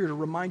 and I'm here to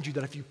remind you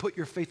that if you put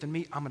your faith in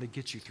me, I'm going to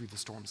get you through the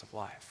storms of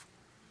life.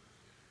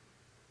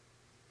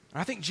 And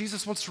I think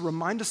Jesus wants to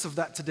remind us of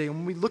that today. And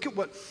when we look at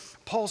what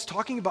Paul's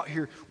talking about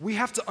here, we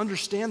have to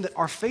understand that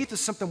our faith is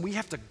something we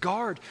have to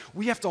guard.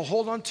 We have to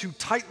hold on to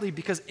tightly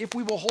because if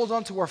we will hold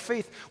on to our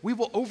faith, we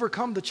will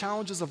overcome the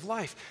challenges of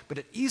life. But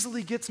it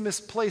easily gets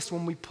misplaced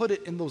when we put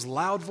it in those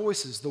loud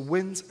voices, the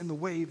winds and the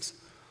waves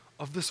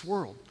of this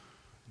world.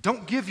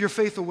 Don't give your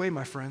faith away,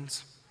 my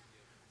friends.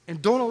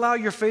 And don't allow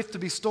your faith to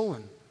be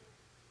stolen.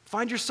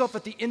 Find yourself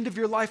at the end of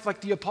your life like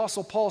the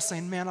Apostle Paul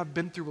saying, man, I've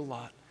been through a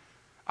lot.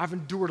 I've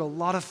endured a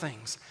lot of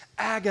things,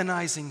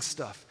 agonizing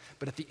stuff.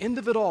 But at the end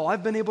of it all,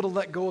 I've been able to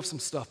let go of some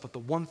stuff. But the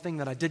one thing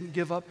that I didn't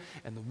give up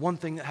and the one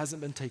thing that hasn't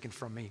been taken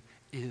from me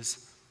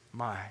is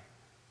my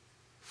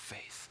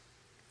faith.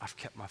 I've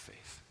kept my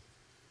faith.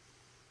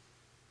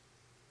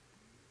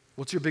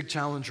 What's your big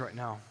challenge right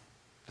now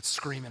that's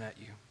screaming at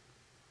you?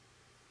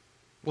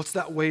 What's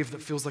that wave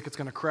that feels like it's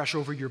going to crash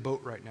over your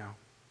boat right now?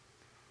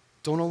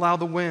 Don't allow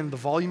the wind, the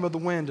volume of the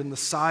wind, and the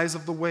size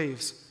of the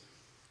waves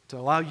to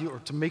allow you or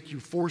to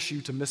force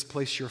you to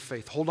misplace your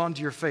faith. Hold on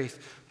to your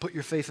faith. Put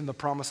your faith in the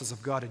promises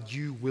of God, and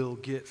you will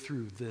get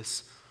through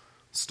this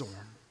storm.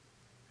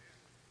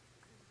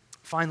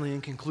 Finally,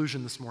 in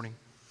conclusion this morning,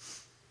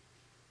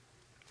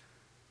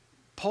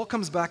 Paul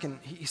comes back and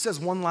he says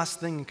one last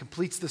thing and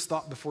completes this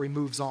thought before he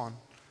moves on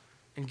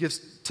and gives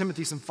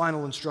Timothy some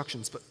final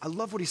instructions. But I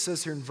love what he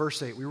says here in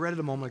verse 8. We read it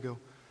a moment ago.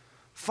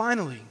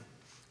 Finally,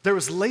 there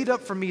was laid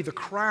up for me the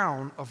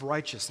crown of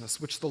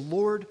righteousness, which the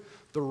Lord,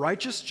 the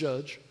righteous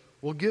judge,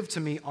 will give to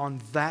me on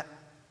that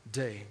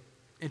day,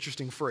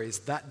 Interesting phrase,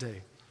 that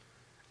day.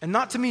 And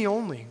not to me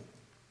only,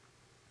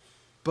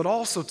 but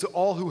also to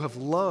all who have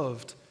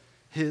loved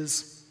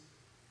his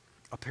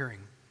appearing.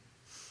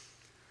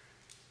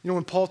 You know,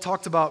 when Paul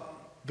talked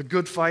about the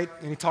good fight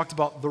and he talked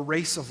about the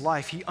race of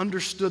life, he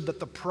understood that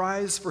the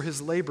prize for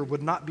his labor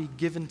would not be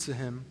given to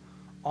him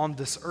on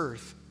this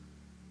earth,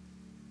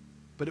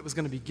 but it was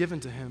going to be given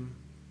to him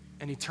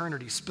in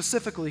eternity.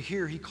 Specifically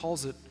here, he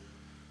calls it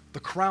the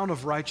crown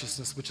of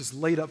righteousness, which is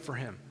laid up for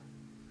him.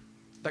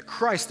 That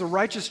Christ, the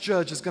righteous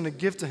judge, is going to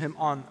give to him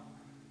on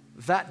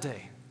that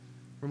day.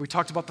 When we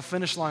talked about the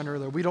finish line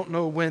earlier, we don't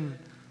know when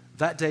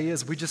that day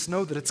is. We just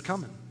know that it's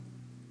coming.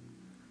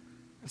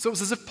 And so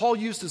it's as if Paul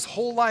used his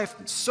whole life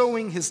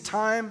sowing his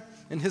time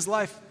and his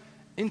life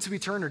into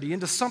eternity,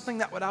 into something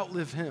that would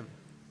outlive him.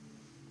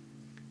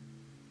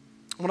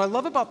 What I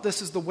love about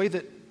this is the way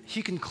that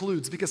he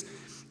concludes, because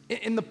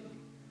in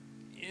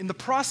the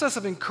process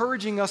of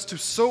encouraging us to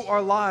sow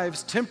our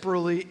lives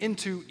temporally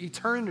into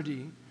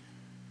eternity,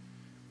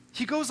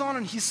 he goes on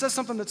and he says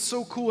something that's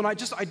so cool, and I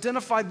just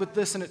identified with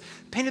this, and it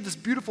painted this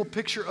beautiful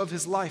picture of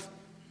his life.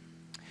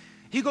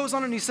 He goes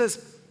on and he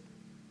says,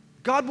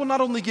 God will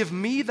not only give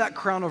me that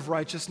crown of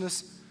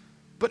righteousness,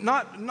 but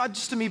not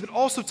just to me, but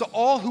also to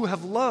all who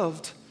have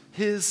loved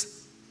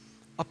his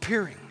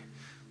appearing.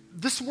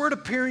 This word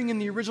appearing in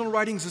the original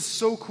writings is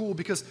so cool,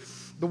 because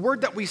the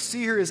word that we see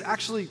here is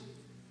actually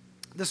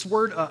this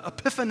word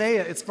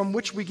epiphaneia. It's from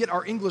which we get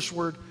our English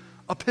word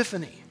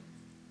epiphany.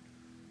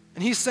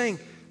 And he's saying,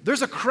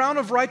 there's a crown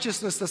of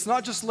righteousness that's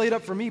not just laid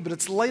up for me, but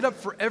it's laid up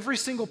for every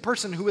single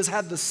person who has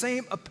had the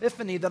same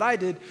epiphany that I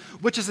did,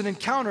 which is an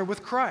encounter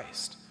with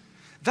Christ.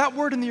 That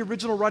word in the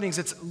original writings,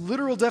 its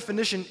literal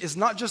definition is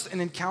not just an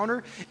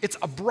encounter, it's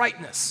a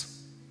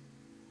brightness.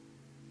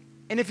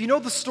 And if you know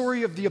the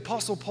story of the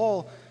Apostle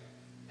Paul,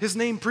 his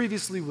name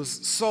previously was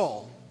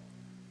Saul.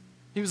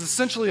 He was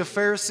essentially a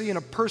Pharisee and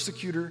a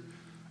persecutor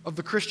of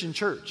the Christian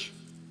church.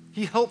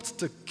 He helped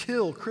to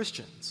kill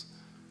Christians.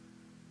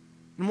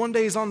 And one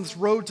day he's on this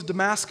road to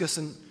Damascus,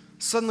 and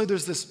suddenly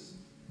there's this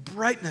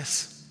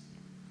brightness,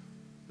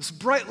 this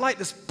bright light,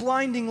 this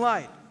blinding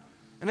light.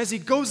 And as he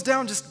goes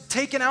down, just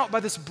taken out by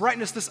this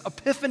brightness, this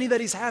epiphany that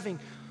he's having,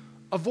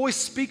 a voice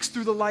speaks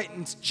through the light,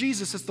 and it's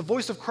Jesus. It's the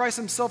voice of Christ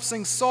himself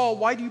saying, Saul,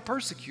 why do you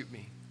persecute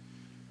me?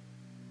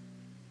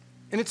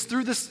 And it's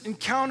through this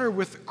encounter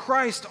with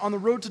Christ on the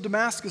road to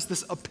Damascus,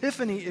 this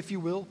epiphany, if you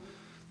will,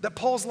 that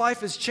Paul's life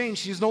has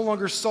changed. He's no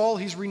longer Saul,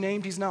 he's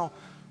renamed, he's now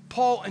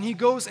Paul, and he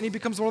goes and he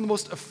becomes one of the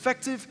most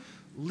effective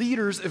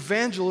leaders,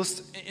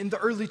 evangelists in the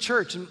early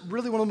church, and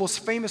really one of the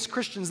most famous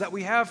Christians that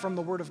we have from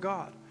the Word of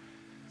God.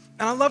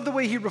 And I love the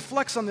way he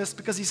reflects on this,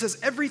 because he says,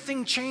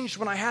 everything changed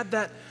when I had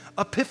that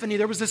epiphany.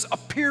 There was this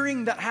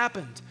appearing that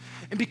happened.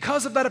 And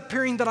because of that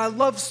appearing that I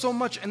love so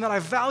much and that I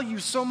value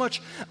so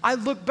much, I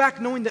look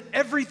back knowing that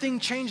everything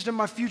changed in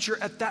my future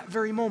at that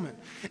very moment.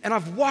 And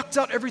I've walked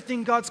out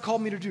everything God's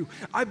called me to do.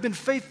 I've been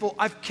faithful.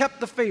 I've kept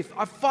the faith.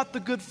 I've fought the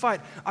good fight.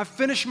 I've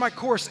finished my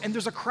course. And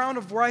there's a crown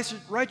of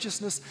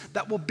righteousness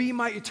that will be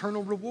my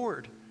eternal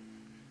reward.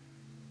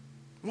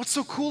 And what's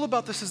so cool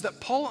about this is that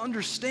Paul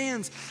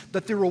understands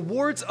that the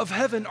rewards of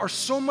heaven are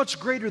so much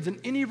greater than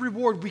any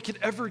reward we could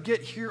ever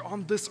get here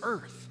on this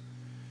earth.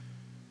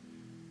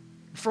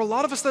 For a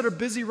lot of us that are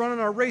busy running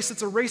our race,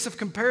 it's a race of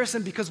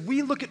comparison, because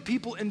we look at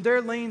people in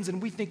their lanes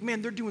and we think,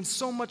 man, they're doing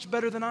so much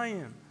better than I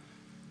am.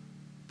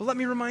 But let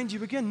me remind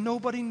you again,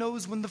 nobody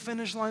knows when the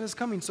finish line is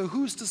coming. So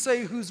who's to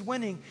say who's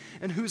winning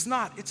and who's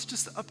not? It's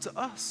just up to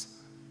us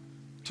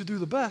to do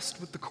the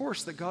best with the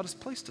course that God has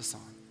placed us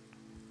on.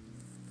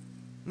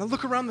 And I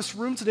look around this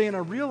room today and I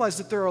realize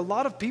that there are a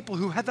lot of people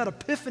who had that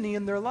epiphany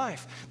in their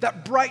life,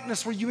 that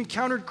brightness where you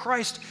encountered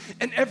Christ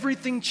and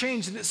everything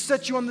changed and it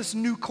set you on this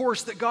new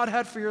course that God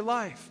had for your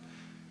life.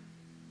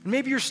 And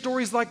maybe your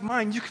story's like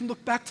mine. You can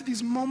look back to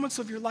these moments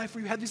of your life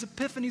where you had these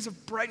epiphanies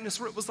of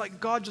brightness, where it was like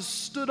God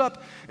just stood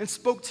up and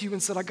spoke to you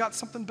and said, I got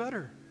something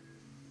better.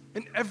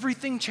 And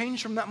everything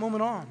changed from that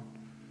moment on.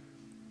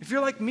 If you're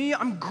like me,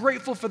 I'm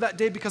grateful for that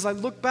day, because I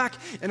look back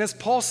and, as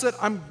Paul said,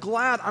 I'm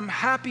glad, I'm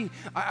happy.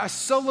 I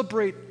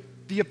celebrate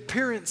the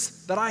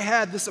appearance that I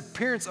had, this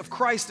appearance of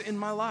Christ in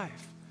my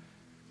life.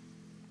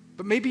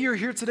 But maybe you're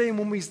here today, and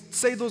when we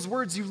say those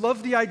words, you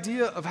love the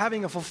idea of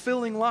having a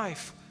fulfilling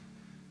life,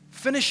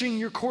 finishing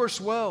your course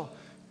well,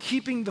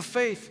 keeping the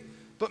faith.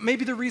 But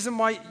maybe the reason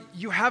why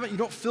you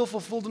don't feel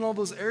fulfilled in all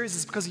those areas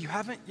is because you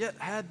haven't yet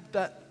had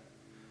that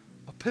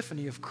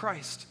epiphany of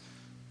Christ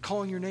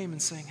calling your name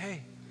and saying,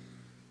 hey,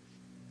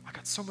 I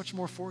got so much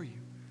more for you.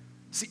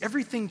 See,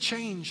 everything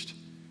changed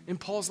in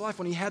Paul's life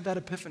when he had that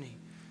epiphany.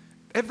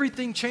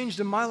 Everything changed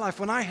in my life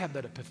when I had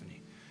that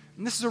epiphany.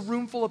 And this is a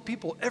room full of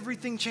people.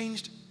 Everything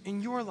changed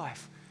in your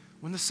life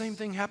when the same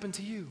thing happened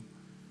to you.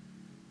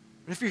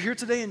 And if you're here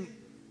today and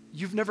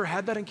you've never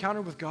had that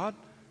encounter with God,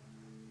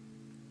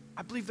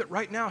 I believe that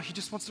right now he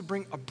just wants to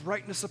bring a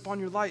brightness upon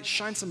your light,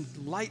 shine some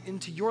light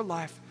into your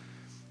life.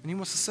 And he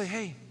wants to say,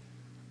 hey,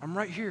 I'm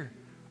right here.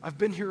 I've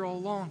been here all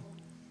along.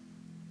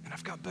 And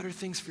I've got better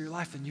things for your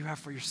life than you have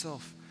for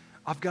yourself.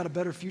 I've got a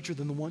better future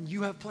than the one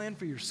you have planned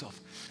for yourself.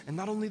 And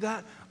not only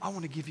that, I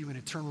want to give you an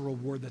eternal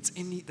reward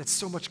that's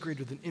so much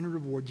greater than any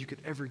reward you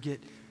could ever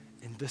get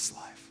in this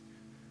life.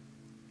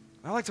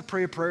 I'd like to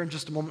pray a prayer in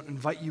just a moment and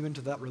invite you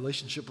into that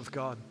relationship with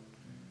God.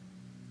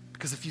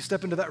 Because if you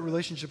step into that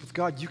relationship with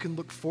God, you can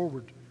look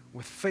forward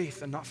with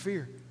faith and not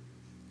fear.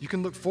 You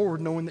can look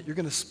forward knowing that you're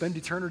going to spend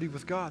eternity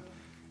with God,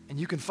 and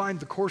you can find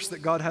the course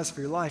that God has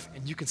for your life,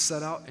 and you can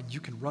set out and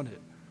you can run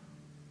it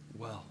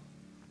well.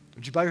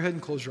 Would you bow your head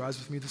and close your eyes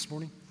with me this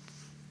morning?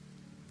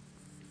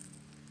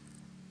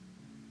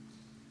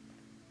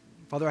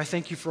 Father, I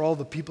thank you for all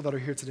the people that are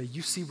here today.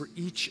 You see where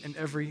each and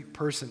every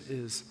person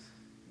is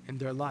in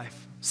their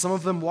life. Some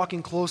of them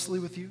walking closely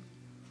with you.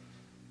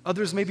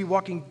 Others maybe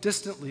walking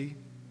distantly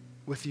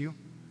with you.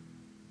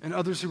 And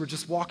others who are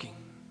just walking.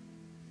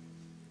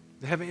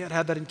 They haven't yet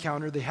had that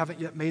encounter. They haven't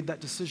yet made that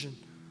decision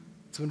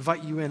to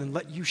invite you in and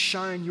let you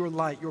shine your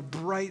light, your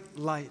bright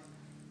light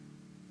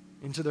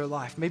into their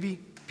life. Maybe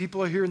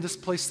people are here in this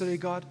place today,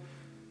 God,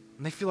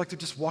 and they feel like they're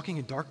just walking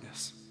in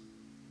darkness.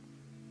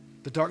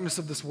 The darkness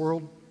of this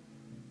world,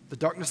 the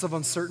darkness of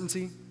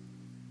uncertainty,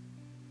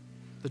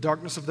 the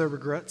darkness of their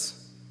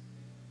regrets,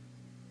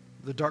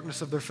 the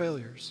darkness of their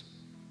failures.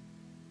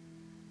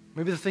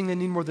 Maybe the thing they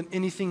need more than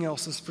anything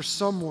else is for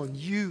someone,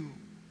 you,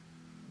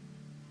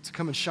 to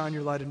come and shine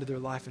your light into their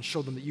life and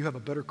show them that you have a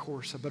better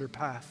course, a better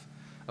path,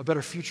 a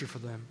better future for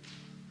them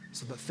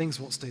so that things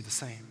won't stay the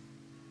same.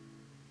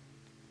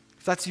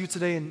 If that's you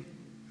today and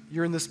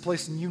you're in this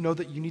place and you know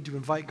that you need to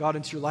invite God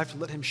into your life to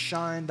let him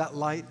shine that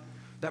light,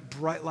 that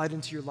bright light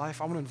into your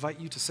life, I want to invite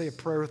you to say a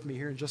prayer with me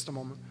here in just a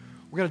moment.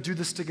 We're going to do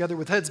this together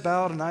with heads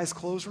bowed and eyes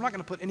closed. We're not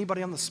going to put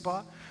anybody on the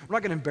spot. We're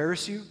not going to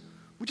embarrass you.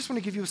 We just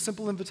want to give you a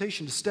simple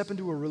invitation to step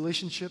into a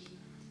relationship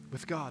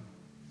with God.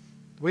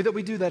 The way that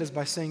we do that is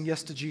by saying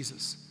yes to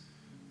Jesus.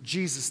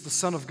 Jesus, the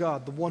Son of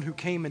God, the one who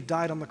came and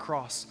died on the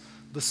cross,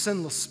 the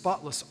sinless,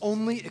 spotless,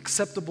 only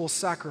acceptable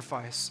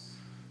sacrifice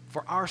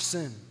for our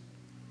sin,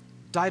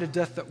 died a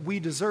death that we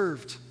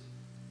deserved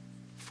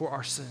for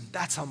our sin.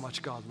 That's how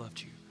much God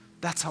loved you.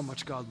 That's how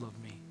much God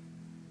loved me.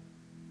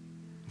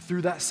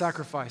 Through that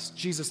sacrifice,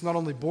 Jesus not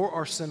only bore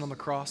our sin on the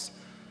cross,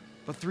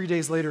 but 3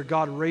 days later,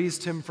 God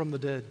raised him from the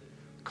dead,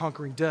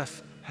 conquering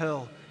death,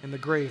 hell, and the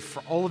grave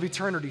for all of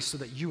eternity so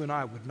that you and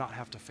I would not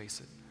have to face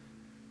it.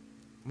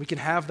 We can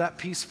have that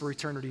peace for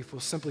eternity if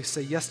we'll simply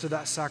say yes to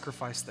that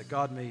sacrifice that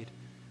God made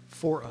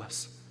for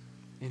us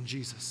in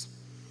Jesus.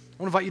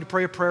 I want to invite you to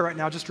pray a prayer right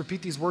now. Just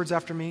repeat these words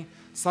after me.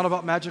 It's not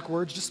about magic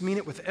words. Just mean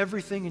it with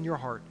everything in your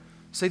heart.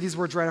 Say these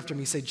words right after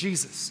me. Say,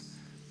 Jesus,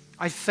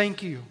 I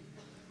thank you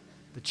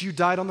that you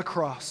died on the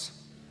cross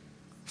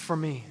for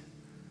me.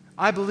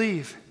 I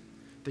believe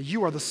that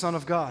you are the Son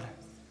of God.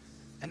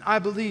 And I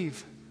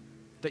believe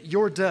that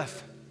your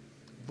death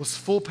was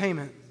full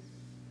payment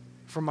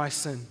for my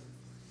sin.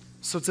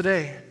 So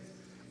today,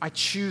 I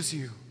choose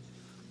you.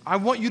 I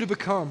want you to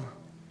become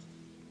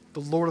the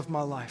Lord of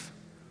my life.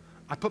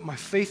 I put my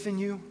faith in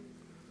you,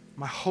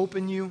 my hope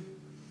in you,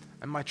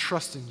 and my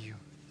trust in you.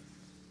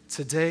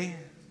 Today,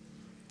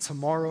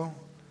 tomorrow,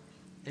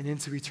 and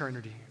into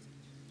eternity.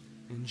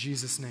 In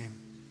Jesus' name,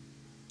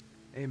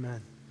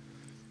 amen.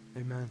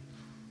 Amen.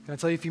 Can I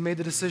tell you, if you made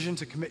the decision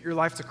to commit your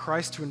life to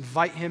Christ, to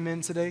invite him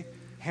in today,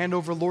 hand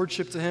over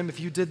lordship to him, if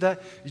you did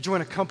that, you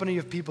join a company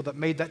of people that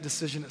made that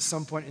decision at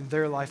some point in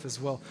their life as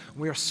well.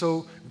 We are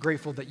so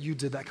grateful that you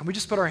did that. Can we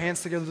just put our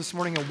hands together this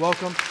morning and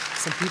welcome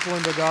some people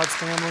into God's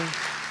family?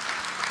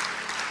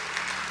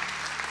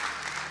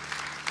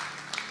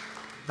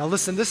 Now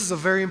listen, this is a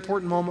very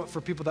important moment for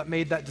people that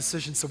made that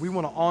decision, so we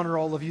want to honor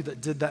all of you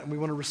that did that, and we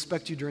want to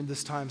respect you during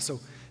this time. So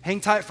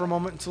hang tight for a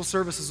moment until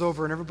service is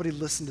over, and everybody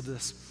listen to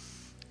this.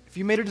 If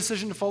you made a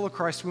decision to follow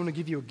Christ, we want to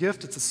give you a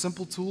gift. It's a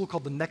simple tool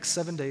called the Next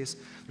 7 Days.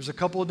 There's a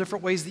couple of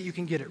different ways that you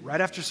can get it. Right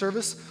after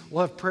service,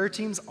 we'll have prayer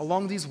teams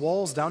along these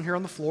walls down here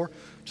on the floor.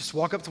 Just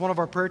walk up to one of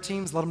our prayer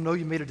teams, let them know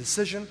you made a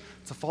decision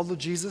to follow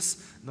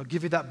Jesus, and they'll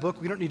give you that book.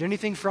 We don't need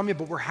anything from you,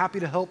 but we're happy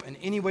to help in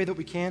any way that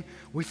we can.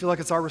 We feel like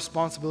it's our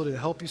responsibility to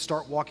help you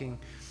start walking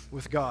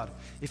with God.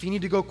 If you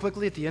need to go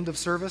quickly at the end of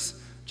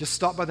service, just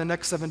stop by the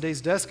Next 7 Days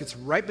desk. It's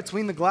right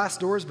between the glass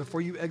doors before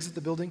you exit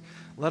the building.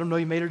 Let them know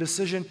you made a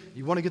decision.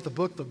 You want to get the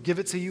book, they'll give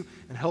it to you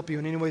and help you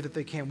in any way that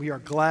they can. We are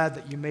glad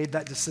that you made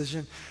that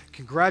decision.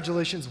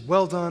 Congratulations.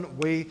 Well done.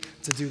 Way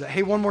to do that.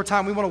 Hey, one more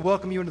time, we want to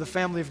welcome you into the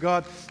family of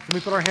God. Can we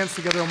put our hands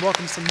together and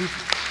welcome some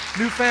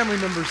new family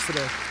members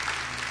today?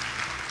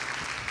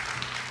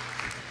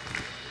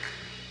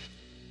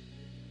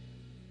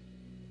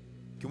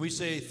 Can we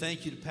say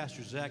thank you to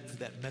Pastor Zach for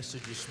that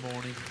message this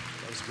morning?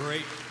 That was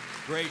great,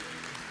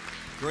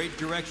 great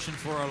direction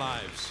for our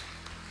lives.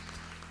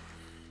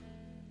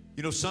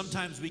 You know,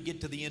 sometimes we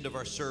get to the end of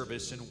our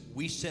service and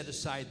we set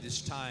aside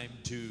this time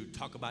to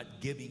talk about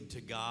giving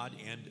to God,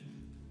 and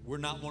we're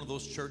not one of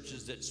those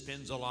churches that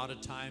spends a lot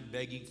of time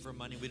begging for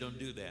money. We don't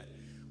do that.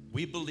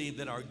 We believe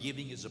that our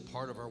giving is a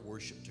part of our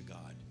worship to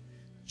God.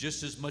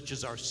 Just as much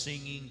as our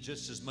singing,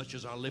 just as much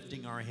as our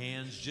lifting our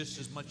hands, just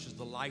as much as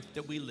the life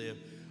that we live,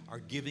 Our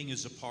giving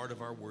is a part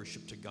of our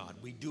worship to God.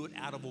 We do it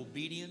out of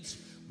obedience.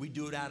 We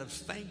do it out of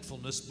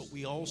thankfulness, but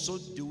we also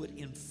do it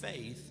in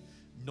faith,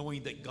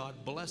 knowing that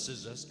God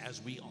blesses us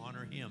as we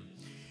honor Him.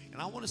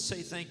 And I want to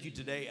say thank you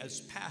today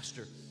as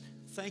pastor.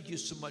 Thank you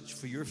so much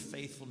for your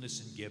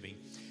faithfulness in giving.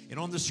 And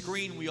on the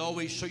screen, we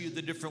always show you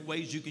the different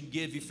ways you can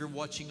give. If you're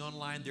watching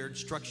online, there are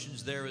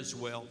instructions there as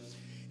well.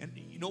 And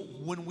you know,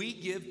 when we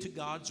give to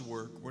God's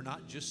work, we're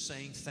not just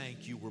saying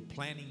thank you. We're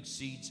planting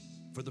seeds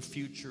for the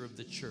future of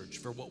the church,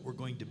 for what we're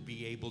going to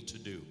be able to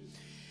do.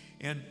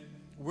 And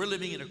we're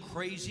living in a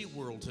crazy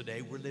world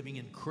today. We're living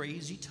in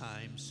crazy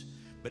times.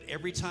 But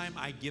every time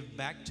I give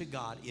back to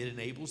God, it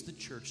enables the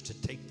church to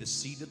take the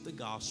seed of the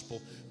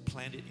gospel,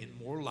 plant it in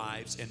more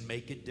lives, and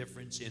make a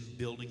difference in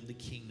building the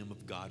kingdom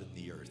of God in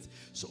the earth.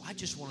 So I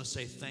just want to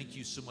say thank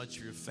you so much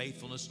for your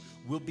faithfulness.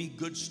 We'll be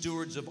good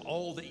stewards of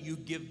all that you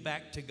give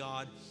back to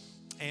God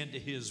and to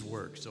His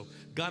work. So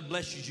God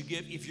bless you as you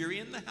give. If you're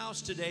in the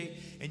house today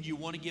and you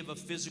want to give a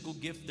physical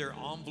gift, there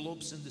are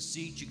envelopes in the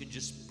seat. You can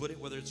just put it,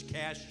 whether it's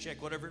cash,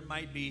 check, whatever it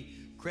might be,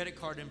 credit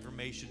card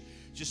information.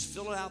 Just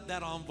fill out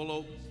that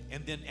envelope,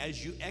 and then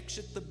as you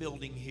exit the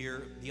building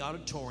here, the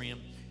auditorium,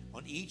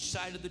 on each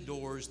side of the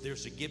doors,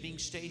 there's a giving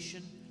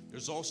station.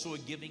 There's also a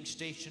giving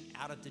station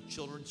out at the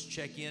children's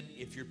check-in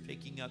if you're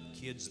picking up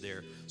kids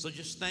there. So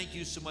just thank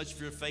you so much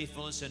for your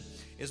faithfulness, and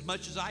as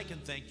much as I can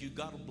thank you,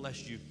 God will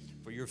bless you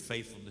for your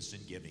faithfulness in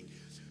giving.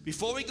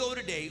 Before we go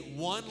today,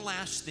 one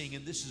last thing,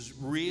 and this is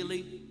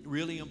really,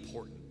 really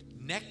important.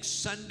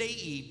 Next Sunday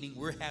evening,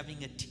 we're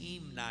having a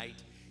team night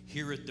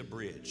here at the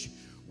Bridge.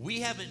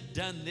 We haven't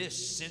done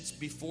this since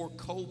before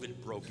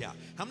COVID broke out.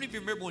 How many of you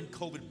remember when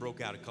COVID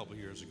broke out a couple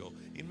years ago?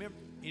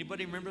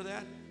 Anybody remember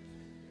that?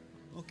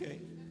 Okay.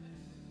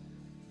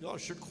 Y'all are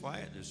sure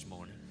quiet this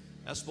morning.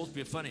 That's supposed to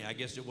be funny. I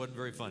guess it wasn't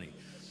very funny.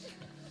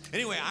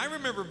 Anyway, I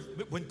remember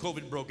when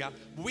COVID broke out,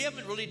 but we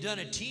haven't really done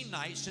a team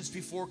night since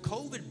before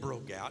COVID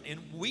broke out, and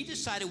we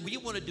decided we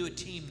want to do a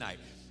team night.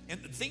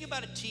 And the thing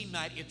about a team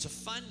night, it's a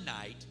fun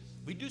night.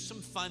 We do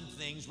some fun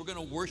things. We're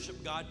going to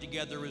worship God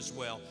together as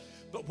well.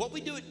 But what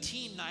we do at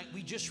team night,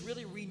 we just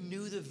really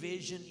renew the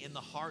vision in the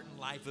heart and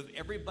life of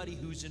everybody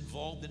who's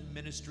involved in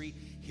ministry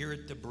here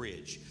at the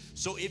Bridge.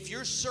 So if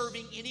you're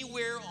serving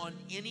anywhere on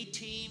any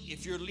team,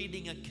 if you're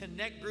leading a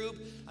connect group,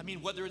 I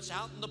mean, whether it's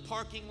out in the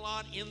parking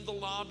lot, in the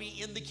lobby,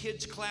 in the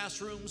kids'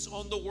 classrooms,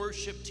 on the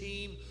worship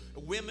team,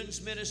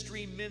 women's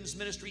ministry, men's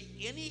ministry,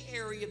 any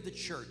area of the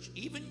church,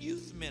 even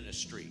youth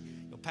ministry.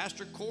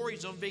 Pastor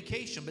Corey's on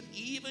vacation, but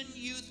even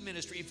youth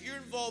ministry, if you're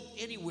involved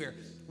anywhere,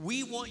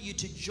 we want you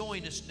to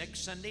join us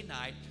next Sunday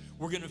night.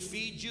 We're going to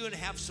feed you and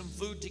have some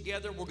food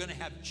together. We're going to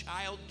have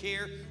child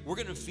care. We're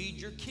going to feed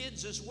your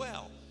kids as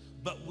well.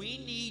 But we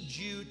need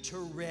you to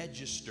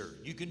register.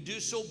 You can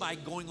do so by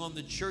going on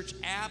the church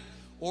app,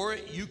 or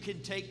you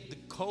can take the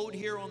code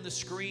here on the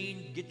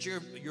screen, get your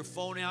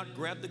phone out,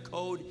 grab the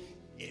code.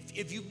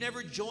 If you've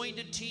never joined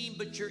a team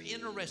but you're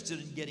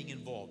interested in getting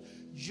involved,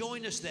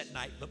 join us that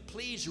night, but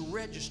please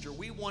register.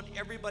 We want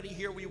everybody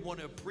here. We want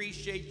to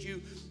appreciate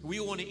you. We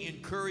want to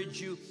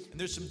encourage you. And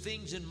there's some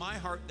things in my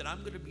heart that I'm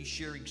going to be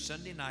sharing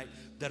Sunday night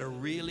that are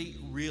really,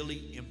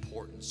 really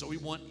important. So we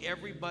want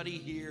everybody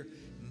here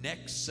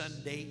next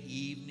Sunday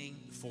evening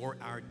for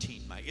our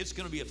team night. It's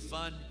going to be a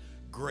fun,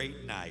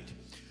 great night.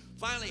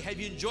 Finally, have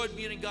you enjoyed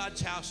being in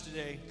God's house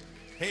today?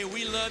 Hey,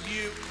 we love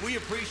you. We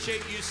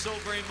appreciate you so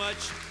very much.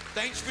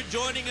 Thanks for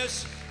joining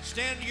us.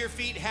 Stand to your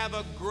feet. Have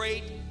a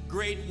great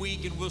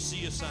week, and we'll see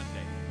you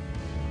Sunday.